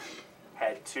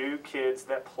 had 2 kids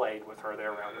that played with her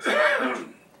there around the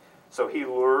same. So he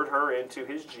lured her into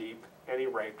his Jeep, and he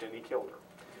raped and he killed her.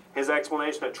 His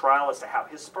explanation at trial as to how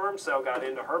his sperm cell got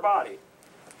into her body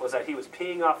was that he was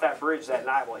peeing off that bridge that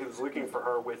night while he was looking for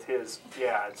her with his,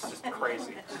 yeah, it's just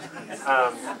crazy.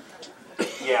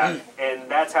 Yeah, and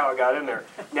that's how it got in there.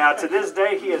 Now, to this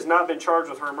day, he has not been charged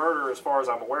with her murder as far as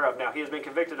I'm aware of. Now, he has been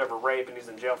convicted of a rape, and he's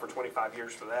in jail for 25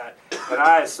 years for that. But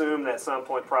I assume that at some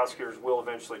point prosecutors will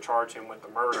eventually charge him with the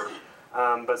murder.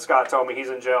 But Scott told me he's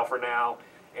in jail for now,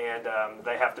 and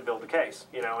they have to build the case.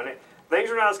 You know, and things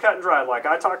are not as cut and dried. Like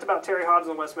I talked about Terry Hobbs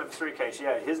in the West Memphis 3 case.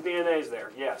 Yeah, his DNA is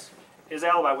there. Yes. His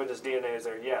alibi witness DNA is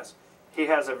there. Yes. He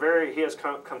has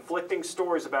conflicting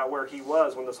stories about where he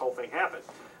was when this whole thing happened.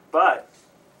 But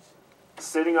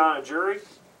sitting on a jury,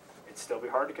 it'd still be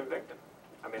hard to convict him.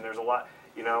 I mean, there's a lot,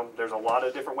 you know, there's a lot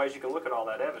of different ways you can look at all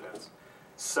that evidence.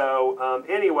 So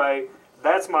anyway,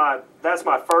 that's my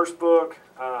first book,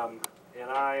 and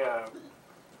I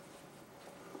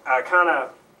kind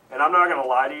of, and I'm not going to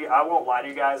lie to you, I won't lie to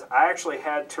you guys, I actually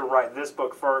had to write this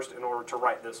book first in order to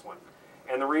write this one.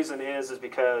 And the reason is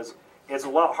because it's a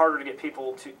lot harder to get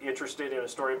people interested in a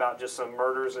story about just some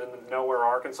murders in nowhere,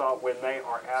 Arkansas, when they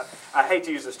are I hate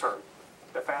to use this term,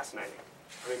 they're fascinating.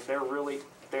 I mean, they're really,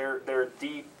 they're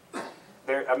deep.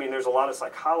 I mean, there's a lot of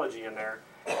psychology in there,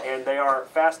 and they are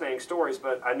fascinating stories,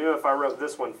 but I knew if I wrote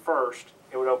this one first,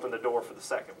 it would open the door for the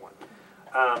second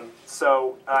one.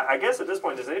 So I guess at this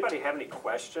point, does anybody have any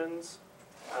questions?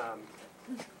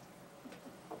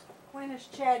 When is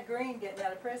Chad Green getting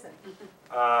out of prison?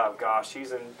 Gosh,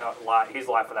 he's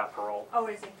life without parole. Oh,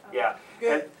 is he? Okay. Yeah.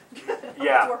 Good.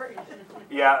 Yeah.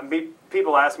 Yeah.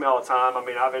 People ask me all the time. I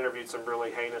mean, I've interviewed some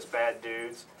really heinous, bad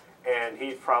dudes, and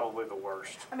he's probably the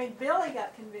worst. I mean, Billy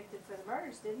got convicted for the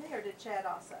murders, didn't he, or did Chad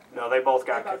also? No, they both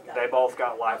got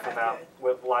life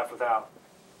without.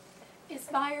 Is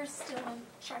Byers still in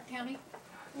Sharp County?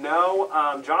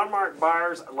 No, John Mark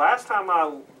Byers. Last time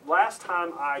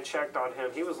I checked on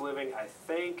him, he was living, I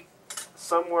think,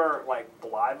 somewhere like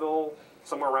Blytheville,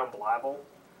 somewhere around Blytheville.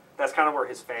 That's kind of where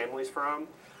his family's from.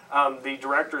 The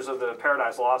directors of the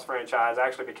Paradise Lost franchise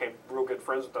actually became real good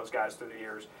friends with those guys through the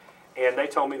years, and they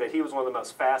told me that he was one of the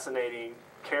most fascinating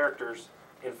characters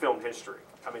in film history.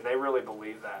 I mean, they really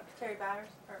believe that. Terry Byers?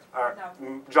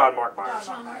 No. John Mark Byers.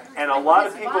 John Mark. And a lot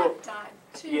of people... His wife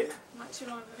died, not too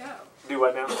long ago. Do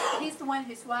what now? He's the one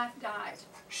whose wife died.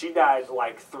 She died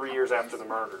like 3 years after the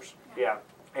murders. Yeah.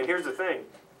 And here's the thing.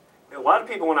 A lot of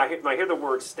people, when I hear the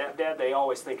word stepdad, they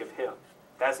always think of him.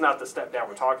 That's not the stepdad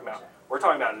we're talking about. We're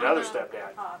talking about another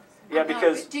stepdad. Yeah,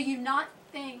 because... But do you not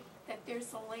think that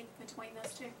there's a link between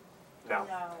those two? No.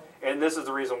 No. And this is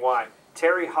the reason why.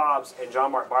 Terry Hobbs and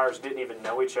John Mark Byers didn't even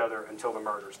know each other until the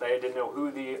murders. They didn't know who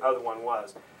the other one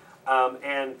was.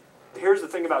 And here's the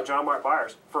thing about John Mark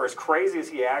Byers. For as crazy as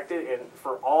he acted and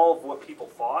for all of what people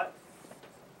thought,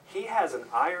 he has an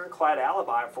ironclad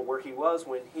alibi for where he was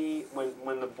when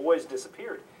the boys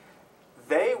disappeared.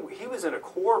 He was in a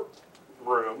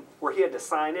courtroom where he had to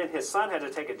sign in. His son had to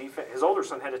take his older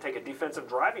son had to take a defensive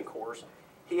driving course.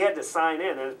 He had to sign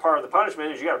in, and as part of the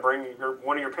punishment is you got to bring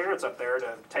one of your parents up there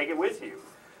to take it with you.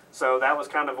 So that was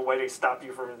kind of a way to stop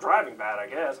you from driving bad, I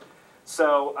guess.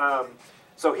 So,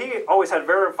 so he always had a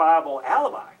verifiable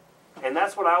alibi, and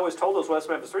that's what I always told those West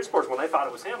Memphis 3 sports when they thought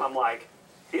it was him. I'm like,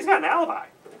 he's got an alibi.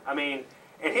 I mean,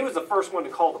 and he was the first one to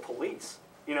call the police.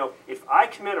 You know, if I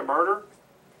commit a murder,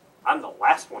 I'm the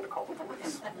last one to call the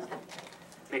police.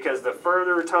 Because the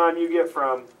further time you get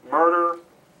from murder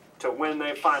to when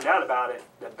they find out about it,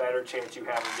 the better chance you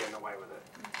have of getting away with it.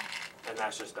 And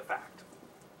that's just a fact.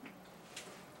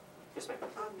 Yes, ma'am.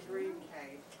 On the Green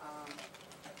case,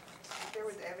 there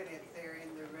was evidence there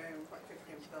in the room. What took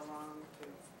him so long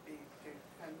to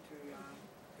come to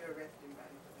arrest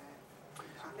anybody for that?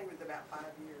 I think it was about 5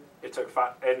 years. It took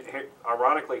 5, and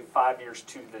ironically, 5 years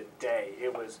to the day.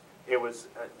 It was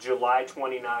July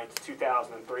 29th,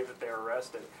 2003 that they were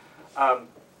arrested.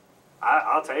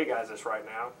 I'll tell you guys this right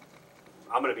now.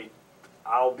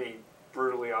 I'll be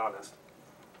brutally honest.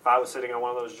 If I was sitting on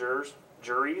one of those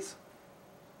juries,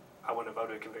 I wouldn't have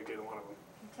voted to convict either one of them.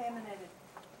 Contaminated,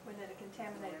 wasn't it a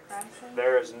contaminated crime scene?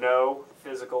 There is no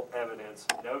physical evidence,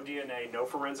 no DNA, no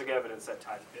forensic evidence that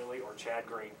ties Billy or Chad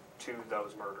Green to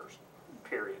those murders,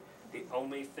 period. The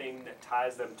only thing that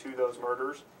ties them to those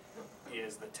murders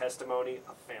is the testimony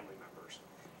of family members.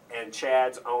 And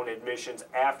Chad's own admissions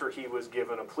after he was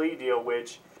given a plea deal,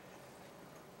 which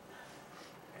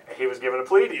he was given a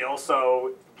plea deal,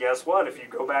 so guess what? If you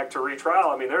go back to retrial,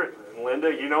 I mean, Linda,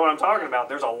 you know what I'm talking about.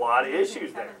 There's a lot of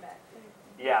issues there.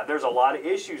 Yeah, there's a lot of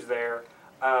issues there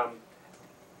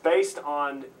based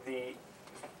on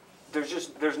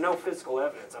there's no physical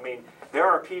evidence. I mean, there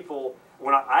are people,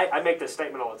 when I make this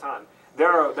statement all the time, there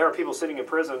are people sitting in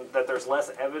prison that there's less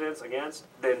evidence against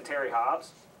than Terry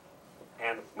Hobbs.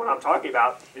 And what I'm talking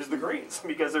about is the Greens,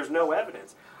 because there's no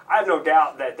evidence. I have no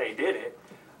doubt that they did it,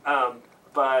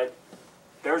 but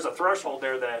there's a threshold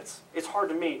there it's hard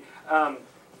to meet.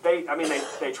 They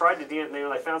tried to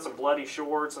they found some bloody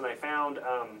shorts, and they found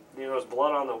there was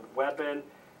blood on the weapon.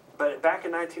 But back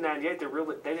in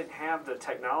 1998, they didn't have the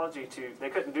technology they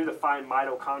couldn't do the fine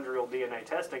mitochondrial DNA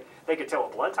testing. They could tell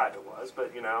what blood type it was,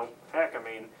 but heck, I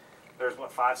mean, there's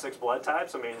 5, 6 blood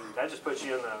types. I mean, that just puts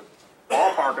you in the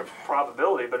ballpark of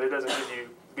probability, but it doesn't give you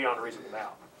beyond a reasonable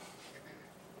doubt.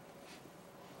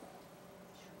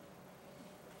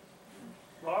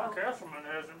 Bob Castleman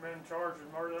hasn't been charged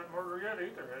with murder yet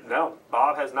either, has he? No,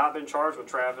 Bob has not been charged with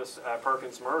Travis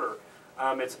Perkins' murder.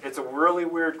 It's a really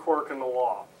weird quirk in the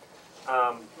law.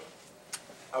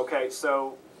 Okay,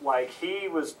 so like he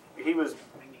was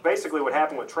basically what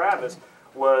happened with Travis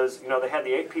was they had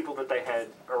the 8 people that they had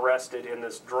arrested in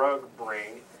this drug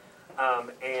ring,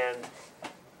 and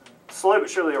slowly but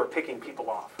surely they were picking people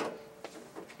off.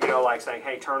 Like saying,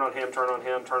 hey, turn on him, turn on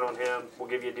him, turn on him, we'll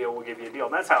give you a deal, we'll give you a deal.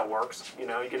 And that's how it works. You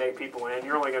get 8 people in,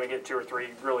 you're only going to get 2 or 3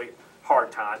 really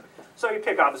hard time. So you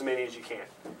pick off as many as you can.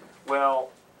 Well,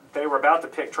 they were about to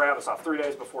pick Travis off 3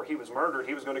 days before he was murdered.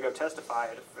 He was going to go testify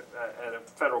at a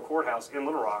federal courthouse in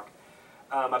Little Rock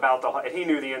and he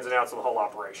knew the ins and outs of the whole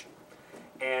operation.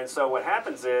 And so what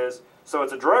happens is, so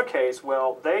it's a drug case,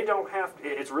 well, they don't have,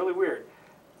 it's really weird.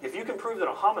 If you can prove that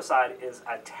a homicide is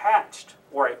attached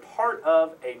or a part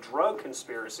of a drug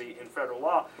conspiracy in federal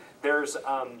law,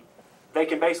 they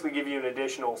can basically give you an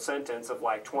additional sentence of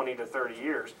like 20 to 30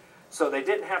 years. So they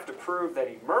didn't have to prove that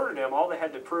he murdered him. All they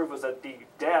had to prove was that the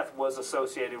death was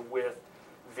associated with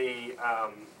the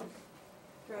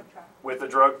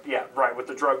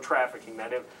drug trafficking.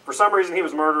 That for some reason he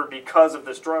was murdered because of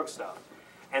this drug stuff,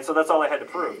 and so that's all they had to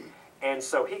prove. And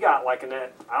so he got like I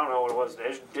don't know what it was,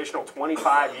 additional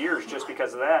 25 years just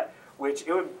because of that, which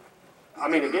it would,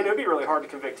 again, it would be really hard to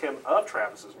convict him of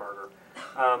Travis's murder.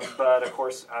 But of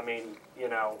course,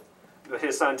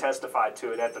 his son testified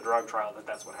to it at the drug trial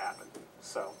that's what happened.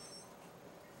 So,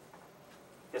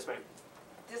 yes, ma'am.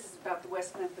 This is about the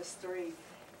West Memphis 3.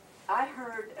 I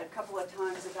heard a couple of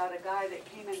times about a guy that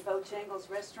came in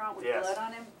Bojangles restaurant with blood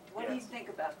on him. What do you think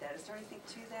about that? Is there anything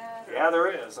to that? Yeah, there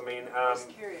is. I'm just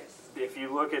curious. If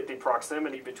you look at the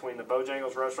proximity between the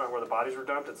Bojangles restaurant where the bodies were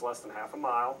dumped, it's less than half a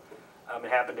mile. It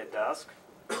happened at dusk.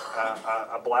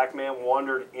 A black man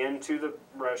wandered into the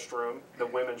restroom, the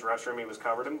women's restroom. He was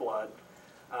covered in blood.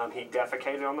 He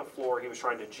defecated on the floor. He was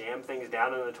trying to jam things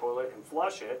down in the toilet and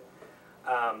flush it.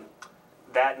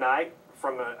 That night,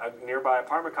 from a nearby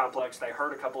apartment complex, they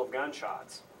heard a couple of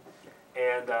gunshots.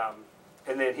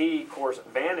 And then he, of course,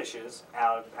 vanishes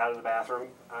out of the bathroom.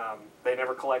 They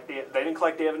didn't collect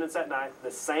the evidence that night.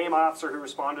 The same officer who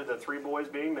responded to 3 boys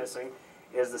being missing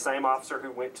is the same officer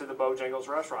who went to the Bojangles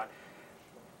restaurant.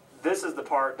 This is the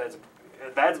part that's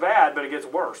bad, but it gets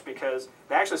worse because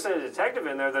they actually sent a detective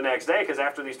in there the next day because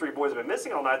after these 3 boys had been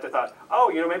missing all night, they thought, oh,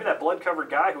 you know, maybe that blood-covered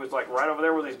guy who was like right over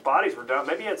there where these bodies were dumped,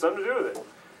 maybe he had something to do with it.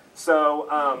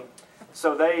 So,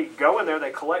 so they go in there,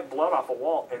 they collect blood off a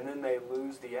wall, and then they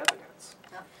lose the evidence.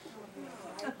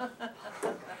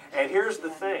 And here's the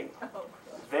thing.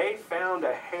 They found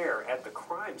a hair at the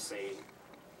crime scene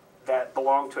that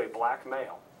belonged to a black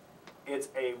male. It's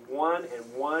a 1 in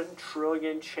 1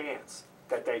 trillion chance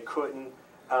that they couldn't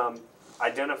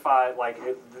identify, like,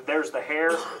 there's the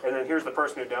hair, and then here's the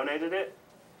person who donated it.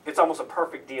 It's almost a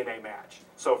perfect DNA match.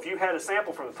 So if you had a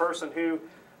sample from the person who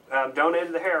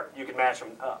donated the hair, you could match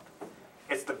them up.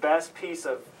 It's the best piece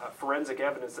of forensic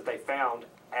evidence that they found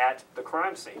at the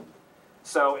crime scene.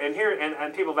 So, and here,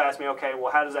 and people have asked me, okay,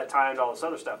 well, how does that tie into all this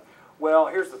other stuff? Well,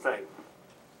 here's the thing.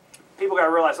 People got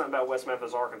to realize something about West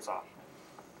Memphis, Arkansas.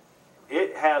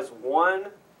 It has one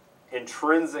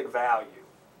intrinsic value.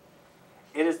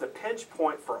 It is the pinch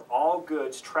point for all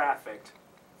goods trafficked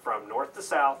from north to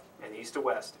south and east to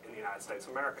west in the United States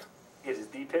of America. It is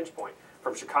the pinch point.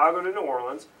 From Chicago to New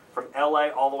Orleans, from LA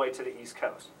all the way to the East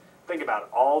Coast. Think about it.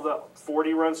 All the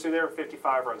 40 runs through there,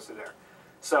 55 runs through there.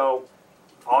 So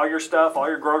all your stuff, all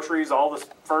your groceries, all the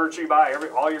furniture you buy,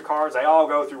 all your cars, they all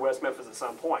go through West Memphis at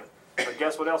some point. But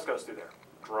guess what else goes through there?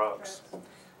 Drugs.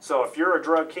 So if you're a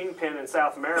drug kingpin in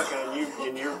South America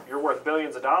and you're worth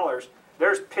billions of dollars,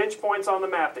 there's pinch points on the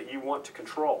map that you want to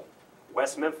control.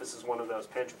 West Memphis is one of those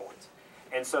pinch points.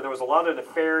 And so there was a lot of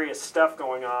nefarious stuff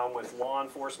going on with law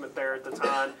enforcement there at the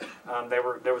time.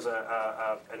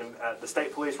 The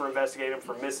state police were investigating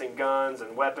for missing guns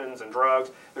and weapons and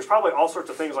drugs. There's probably all sorts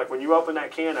of things, like when you open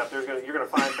that can up, you're going to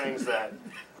find things that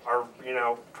are, you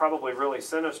know, probably really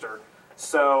sinister.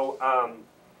 So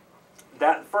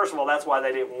that, first of all, that's why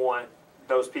they didn't want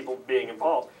those people being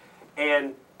involved.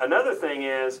 And another thing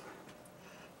is,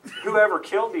 whoever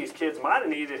killed these kids might have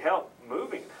needed help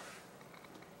moving them.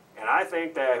 And I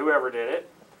think that whoever did it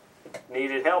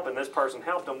needed help, and this person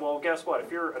helped them. Well, guess what?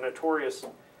 If you're a notorious,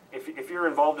 if you're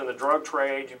involved in the drug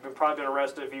trade, you've probably been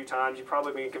arrested a few times, you've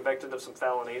probably been convicted of some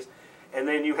felonies, and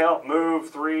then you help move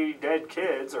 3 dead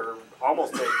kids, or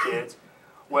almost dead kids,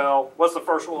 well, what's the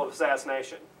first rule of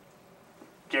assassination?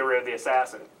 Get rid of the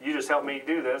assassin. You just help me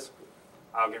do this,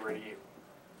 I'll get rid of you.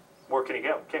 Where can he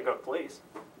go? Can't go to the police.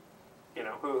 You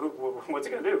know, what's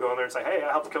he going to do? Go in there and say, hey,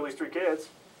 I helped kill these 3 kids.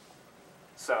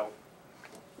 So,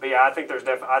 but yeah, I think that is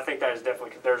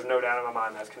definitely, there's no doubt in my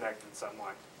mind that's connected in some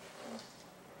way.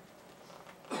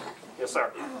 Yes,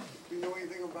 sir. Do you know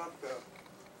anything about the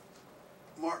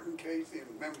Martin case in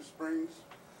Memphis Springs?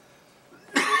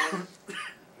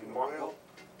 Well,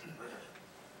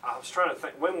 I was trying to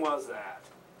think, when was that?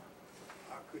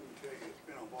 I couldn't tell you. It's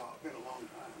been a while. It's been a long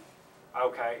time.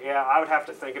 Okay, yeah, I would have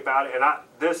to think about it. And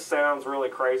this sounds really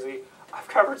crazy. I've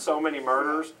covered so many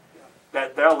murders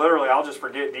that I'll just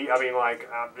forget. I mean, like,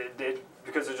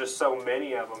 because there's just so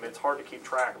many of them, it's hard to keep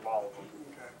track of all of them.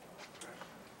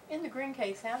 Okay. In the Green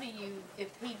case, how do you, if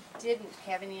he didn't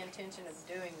have any intention of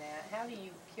doing that, how do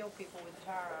you kill people with a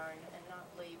tire iron and not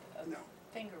leave a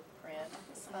fingerprint,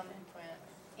 thumbprint,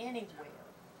 anywhere?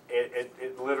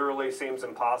 It literally seems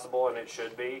impossible, and it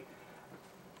should be.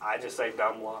 I just say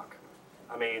dumb luck.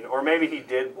 I mean, or maybe he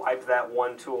did wipe that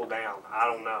one tool down. I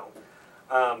don't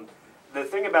know. The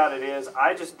thing about it is,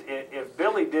 if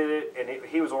Billy did it and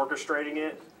he was orchestrating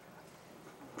it,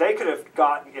 they could have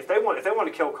gotten, if they want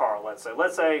to kill Carl,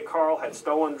 let's say Carl had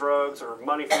stolen drugs or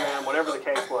money from them, whatever the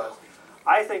case was,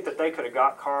 I think that they could have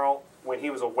got Carl when he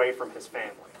was away from his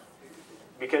family.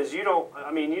 Because you don't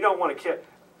want to kill,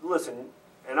 listen,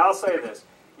 and I'll say this,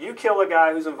 you kill a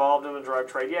guy who's involved in the drug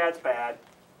trade, yeah, it's bad.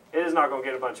 It is not going to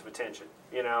get a bunch of attention.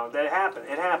 You know, that happens.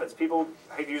 It happens. People,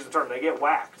 I hate to use the term, they get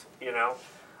whacked, you know.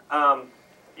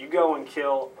 You go and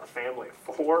kill a family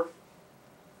of 4,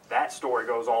 that story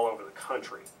goes all over the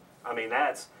country. I mean,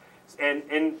 that's, and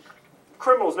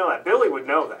criminals know that. Billy would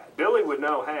know that. Billy would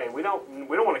know, hey, we don't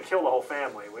want to kill the whole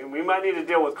family. We might need to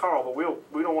deal with Carl, but we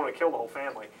don't want to kill the whole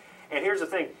family. And here's the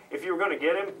thing, if you were going to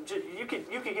get him, you could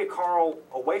get Carl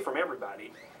away from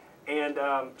everybody. And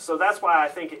so that's why I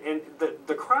think, and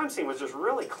the crime scene was just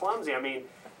really clumsy. I mean,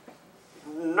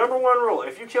 #1 rule,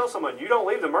 if you kill someone, you don't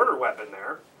leave the murder weapon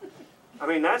there. I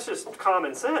mean, that's just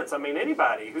common sense. I mean,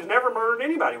 anybody who's never murdered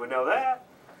anybody would know that.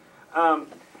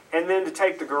 And then to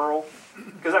take the girl,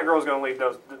 because that girl's going to leave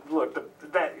those. Look,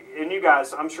 and you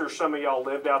guys, I'm sure some of y'all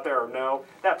lived out there or know,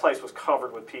 that place was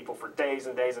covered with people for days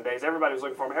and days and days. Everybody was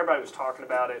looking for him. Everybody was talking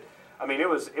about it. I mean, it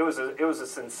was a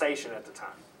sensation at the time.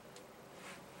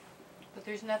 But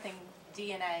there's nothing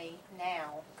DNA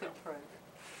now could prove.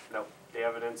 No, the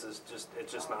evidence is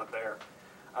just not there.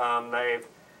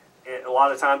 A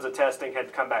lot of times the testing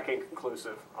had come back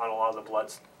inconclusive on a lot of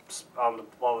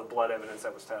the blood evidence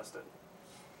that was tested.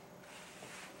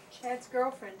 Chad's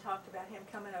girlfriend talked about him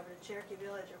coming over to Cherokee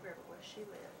Village or wherever it was she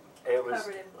lived, It was,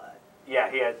 covered in blood.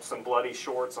 yeah, he had some bloody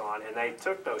shorts on, and they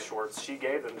took those shorts. She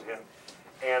gave them to him.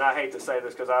 And I hate to say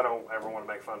this because I don't ever want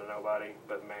to make fun of nobody,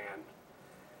 but man,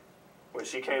 when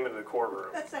she came into the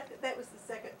courtroom. That was the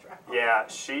second trial. Yeah,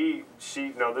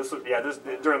 this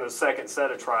during the second set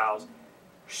of trials,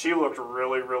 she looked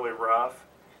really, really rough.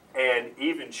 And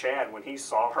even Chad, when he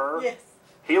saw her, Yes.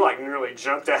 he like nearly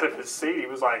jumped out of his seat. He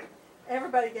was like,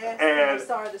 Everybody gasped when they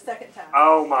saw her the second time.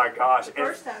 oh my gosh. The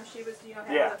first time she was,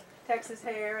 had Yeah. the Texas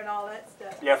hair and all that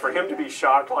stuff. Yeah, for him to be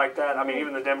shocked like that, I mean,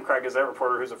 even the Democrat Gazette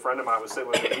reporter, who's a friend of mine, was sitting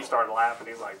with me, he started laughing.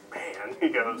 He's like, man, he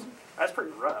goes, that's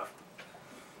pretty rough.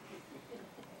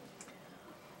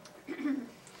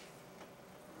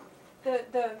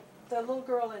 The little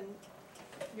girl in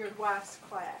your wife's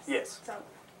class. Yes. So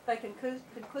they can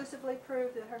conclusively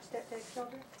prove that her stepdad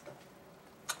killed her?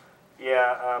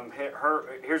 Yeah,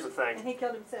 here's the thing. And he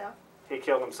killed himself? He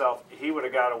killed himself. He would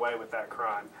have got away with that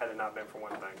crime had it not been for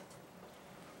one thing.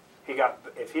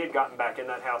 If he had gotten back in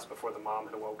that house before the mom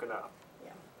had woken up,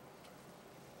 Yeah.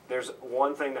 there's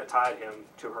one thing that tied him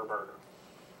to her murder.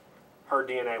 Her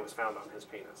DNA was found on his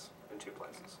penis in 2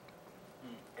 places.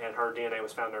 And her DNA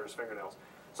was found on his fingernails.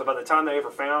 So by the time they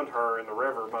ever found her in the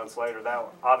river months later,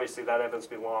 obviously that evidence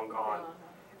would be long gone.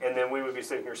 And then we would be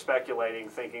sitting here speculating,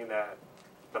 thinking that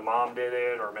the mom did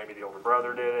it, or maybe the older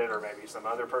brother did it, or maybe some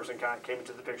other person came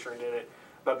into the picture and did it.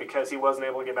 But because he wasn't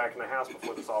able to get back in the house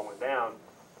before this all went down,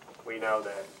 we know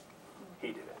that he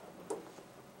did it.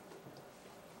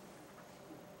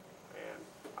 And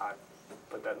I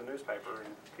put that in the newspaper,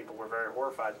 and people were very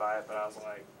horrified by it, but I was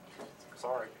like,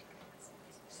 sorry.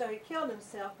 So he killed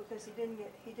himself because he didn't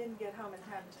get home in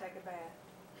time to take a bath.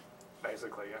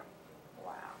 Basically, yeah.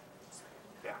 Wow.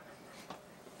 Yeah.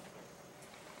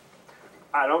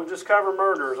 I don't just cover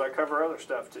murders, I cover other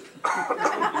stuff too.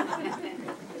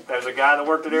 There's a guy that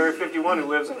worked at Area 51 who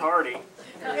lives in Hardy.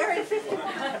 Area 51?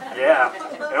 Yeah.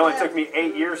 It only took me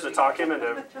 8 years to talk him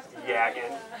into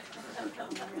yakking.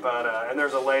 But, and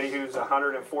there's a lady who's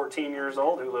 114 years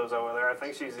old who lives over there. I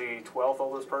think she's the 12th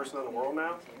oldest person in the world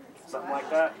now. Something like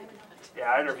that.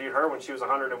 Yeah, I interviewed her when she was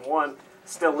 101,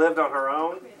 still lived on her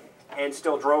own, and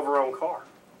still drove her own car.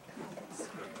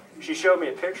 She showed me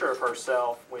a picture of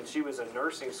herself when she was in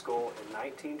nursing school in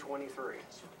 1923.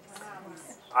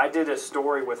 I did a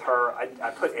story with her.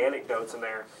 I put anecdotes in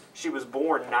there. She was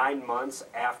born 9 months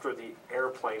after the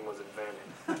airplane was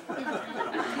invented.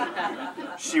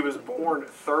 She was born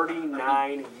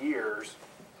 39 years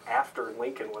after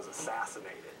Lincoln was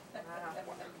assassinated.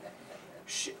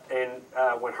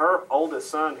 When her oldest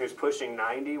son, who's pushing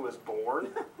 90, was born,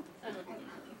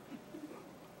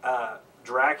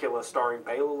 Dracula starring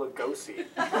Bela Lugosi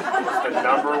was the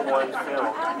 #1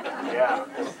 film. Yeah.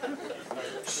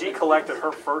 She collected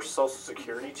her first Social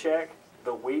Security check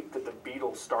the week that the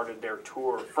Beatles started their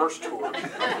first tour in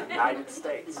the United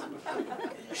States.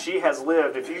 She has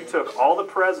lived, if you took all the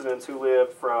presidents who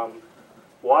lived from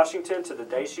Washington to the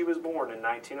day she was born in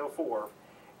 1904,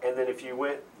 and then if you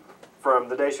went from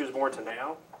the day she was born to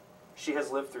now, she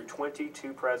has lived through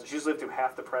 22 presidents. She's lived through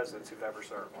half the presidents who've ever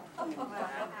served.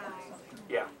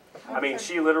 Yeah. I mean,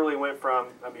 she literally went from,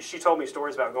 she told me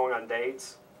stories about going on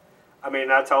dates. I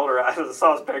mean, I told her, I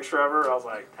saw this picture of her, and I was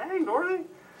like, dang, Dorothy.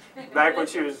 Back when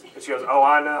she goes, oh,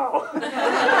 I know. And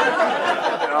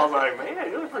I was like,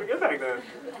 man, you look pretty good back then.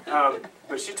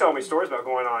 But she told me stories about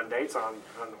going on dates on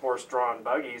horse-drawn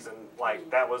buggies, and like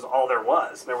that was all there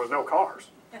was. There was no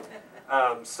cars.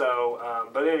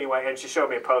 But anyway, and she showed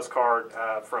me a postcard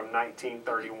from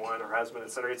 1931. Her husband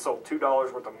had sent her. He'd sold $2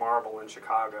 worth of marble in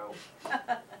Chicago.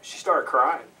 She started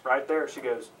crying right there. She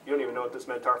goes, you don't even know what this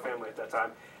meant to our family at that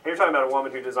time. And you're talking about a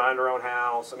woman who designed her own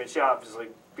house. I mean, she obviously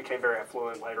became very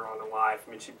affluent later on in life.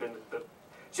 I mean,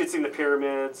 she'd seen the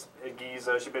pyramids at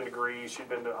Giza. She'd been to Greece. She'd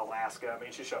been to Alaska. I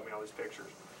mean, she showed me all these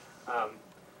pictures.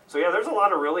 So yeah, there's a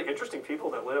lot of really interesting people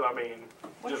that live, I mean,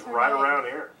 just right around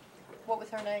here. What was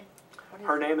her name?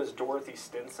 Her name is Dorothy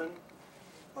Stinson.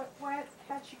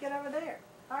 How'd she get over there?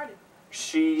 Hardy.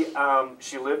 She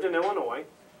lived in Illinois,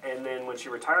 And then when she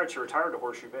retired to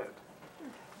Horseshoe Bend.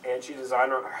 And she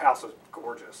designed her house was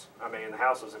gorgeous. I mean, the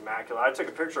house was immaculate. I took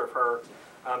a picture of her.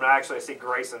 I see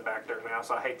Grayson back there now,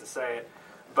 so I hate to say it.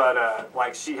 But,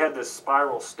 like, she had this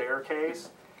spiral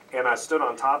staircase, and I stood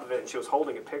on top of it, and she was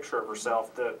holding a picture of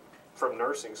herself from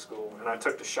nursing school, and I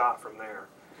took the shot from there.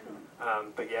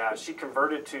 But yeah, she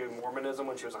converted to Mormonism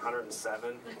when she was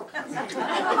 107.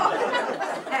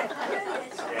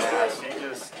 Yeah,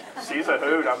 she's a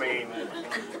hoot. I mean,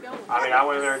 I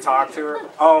went in there and talked to her.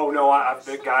 Oh no,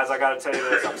 guys, I got to tell you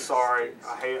this. I'm sorry.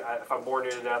 If I'm boring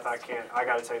you to death, I can't. I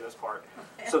got to tell you this part.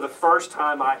 So the first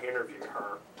time I interviewed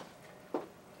her,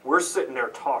 we're sitting there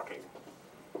talking,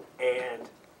 and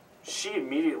she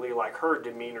immediately, like, her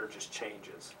demeanor just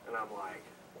changes, and I'm like,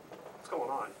 what's going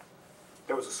on?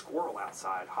 There was a squirrel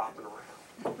outside hopping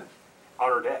around on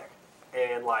her deck.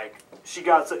 And, like, she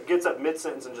gets up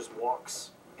mid-sentence and just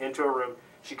walks into a room.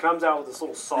 She comes out with this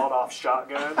little sawed-off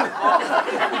shotgun.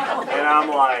 And I'm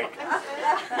like,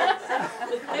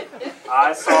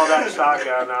 I saw that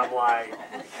shotgun, and I'm like,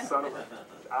 son of a...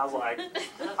 I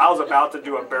was about to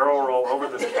do a barrel roll over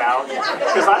this couch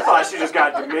because I thought she just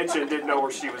got dementia and didn't know where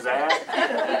she was at.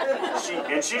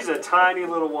 And she's a tiny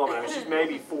little woman. I mean, she's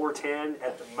maybe 4'10"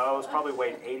 at the most, probably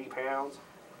weighed 80 pounds.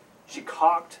 She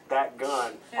cocked that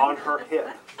gun on her hip,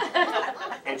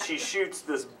 and she shoots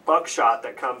this buckshot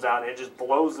that comes out, and it just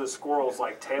blows the squirrel's,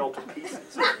 like, tail to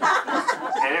pieces.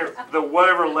 And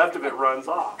whatever left of it runs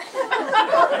off.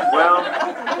 Well,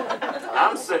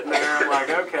 I'm sitting there, I'm like,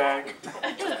 okay,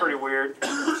 it's pretty weird.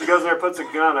 She goes in there, puts a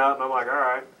gun up, and I'm like, all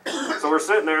right. So we're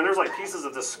sitting there, and there's, like, pieces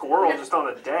of the squirrel just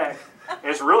on the deck, and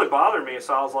it's really bothering me,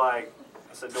 so I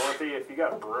said, Dorothy, if you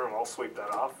got a broom, I'll sweep that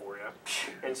off for you.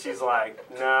 And she's like,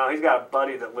 no, he's got a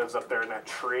buddy that lives up there in that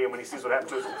tree, and when he sees what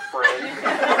happened to his friend,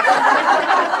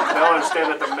 they'll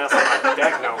understand that they're messing on my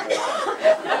deck no more.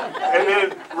 And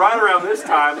then right around this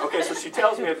time, okay, so she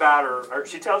tells me about her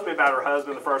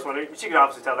husband, the first one. She could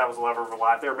obviously tell that was the love of her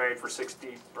life. They were married for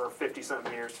 60 or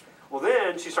 50-something years. Well,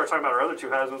 then she starts talking about her other two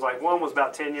husbands. Like, one was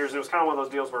about 10 years, and it was kind of one of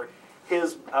those deals where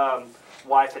his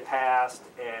wife had passed,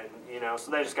 and, you know, so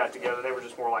they just got together. They were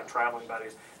just more like traveling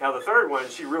buddies. Now, the third one,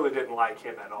 she really didn't like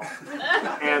him at all.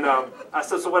 And I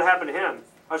said, so what happened to him?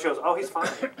 Oh, she goes, oh, he's fine.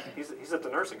 He's at the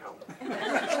nursing home. And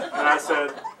I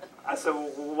said, well,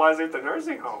 why is he at the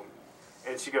nursing home?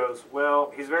 And she goes,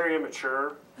 well, he's very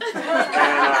immature.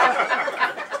 And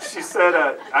she said,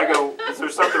 I go, is there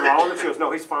something wrong with him? She goes,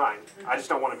 no, he's fine. I just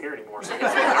don't want him here anymore. So he's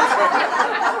at the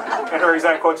nursing home. And her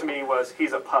exact quote to me was,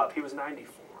 he's a pup. He was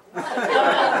 94.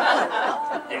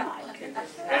 Yeah.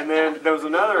 And then there was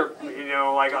another, you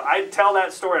know, like, I tell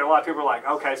that story, and a lot of people are like,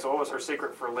 okay, so what was her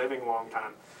secret for living a long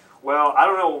time? Well, I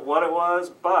don't know what it was,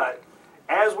 but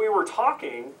as we were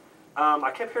talking,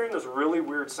 I kept hearing this really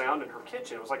weird sound in her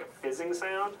kitchen. It was like a fizzing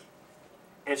sound.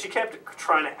 And she kept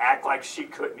trying to act like she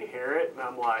couldn't hear it. And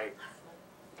I'm like,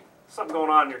 something going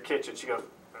on in your kitchen. She goes,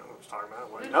 I don't know what you're talking about.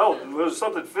 I'm like, no, there's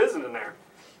something fizzing in there.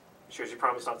 She goes, you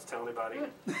promise not to tell anybody?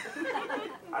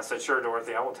 I said, sure,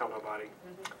 Dorothy, I won't tell nobody.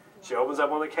 She opens up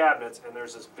one of the cabinets, and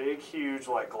there's this big, huge,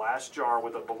 like, glass jar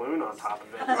with a balloon on top of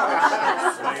it,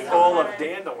 full of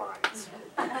dandelions.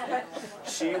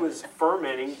 She was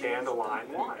fermenting dandelion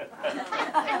wine.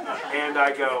 And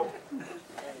I go,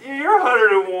 you're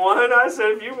 101. I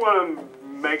said, if you want to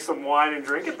make some wine and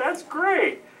drink it, that's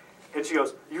great. And she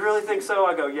goes, you really think so?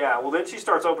 I go, yeah. Well, then she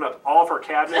starts opening up all of her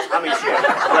cabinets. I mean, she had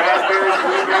raspberries,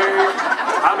 blueberries.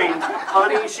 I mean,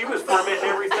 honey, she was fermenting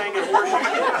everything in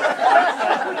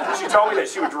Horseshoe. She told me that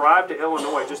she would drive to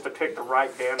Illinois just to pick the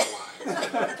right dandelions.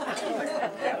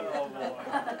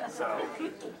 So,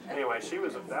 anyway,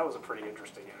 that was a pretty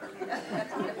interesting interview.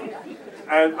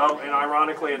 And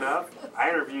ironically enough, I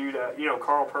interviewed, you know,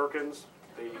 Carl Perkins,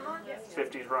 the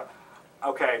 50s rock.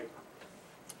 Okay.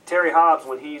 Terry Hobbs,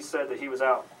 when he said that he was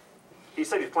out, he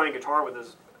said he was playing guitar with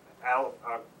his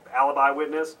alibi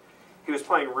witness. He was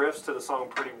playing riffs to the song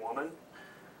Pretty Woman.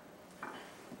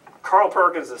 Carl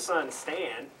Perkins' son,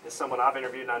 Stan, is someone I've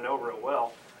interviewed and I know real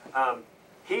well.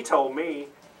 He told me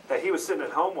that he was sitting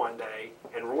at home one day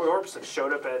and Roy Orbison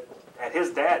showed up at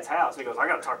his dad's house. And he goes, I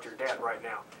got to talk to your dad right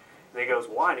now. And he goes,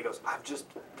 why? And he goes,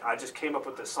 I just came up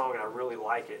with this song and I really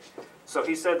like it. So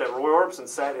he said that Roy Orbison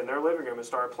sat in their living room and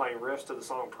started playing riffs to the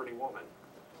song Pretty Woman.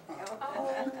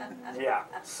 Yeah,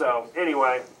 so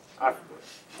anyway, I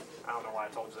don't know why I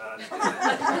told you that.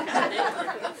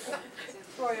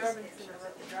 Roy Orbison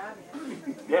at the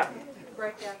drive-in. Yeah.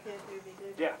 Breakout Kid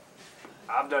Doobie-Doo. Yeah.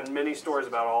 I've done many stories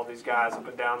about all these guys up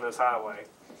and down this highway.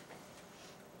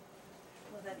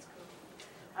 Well, that's cool.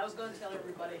 I was gonna tell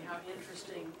everybody how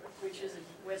interesting Witches in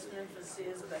West Memphis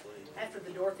is, but after the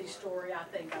Dorothy story, I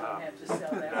think I don't have to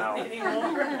sell that No. one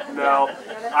anymore. No,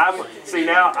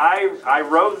 now I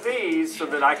wrote these so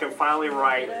that I can finally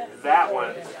write that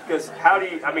one. Because how do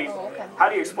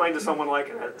you explain to someone like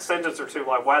a sentence or two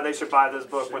like why they should buy this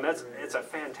book when it's a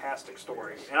fantastic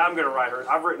story. And I'm going to write her.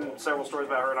 I've written several stories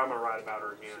about her, and I'm going to write about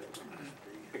her again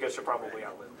because she'll probably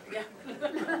outlive me. Yeah.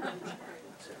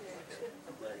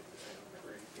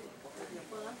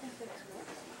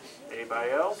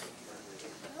 Anybody else?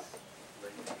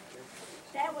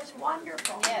 That was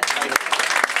wonderful. Yes.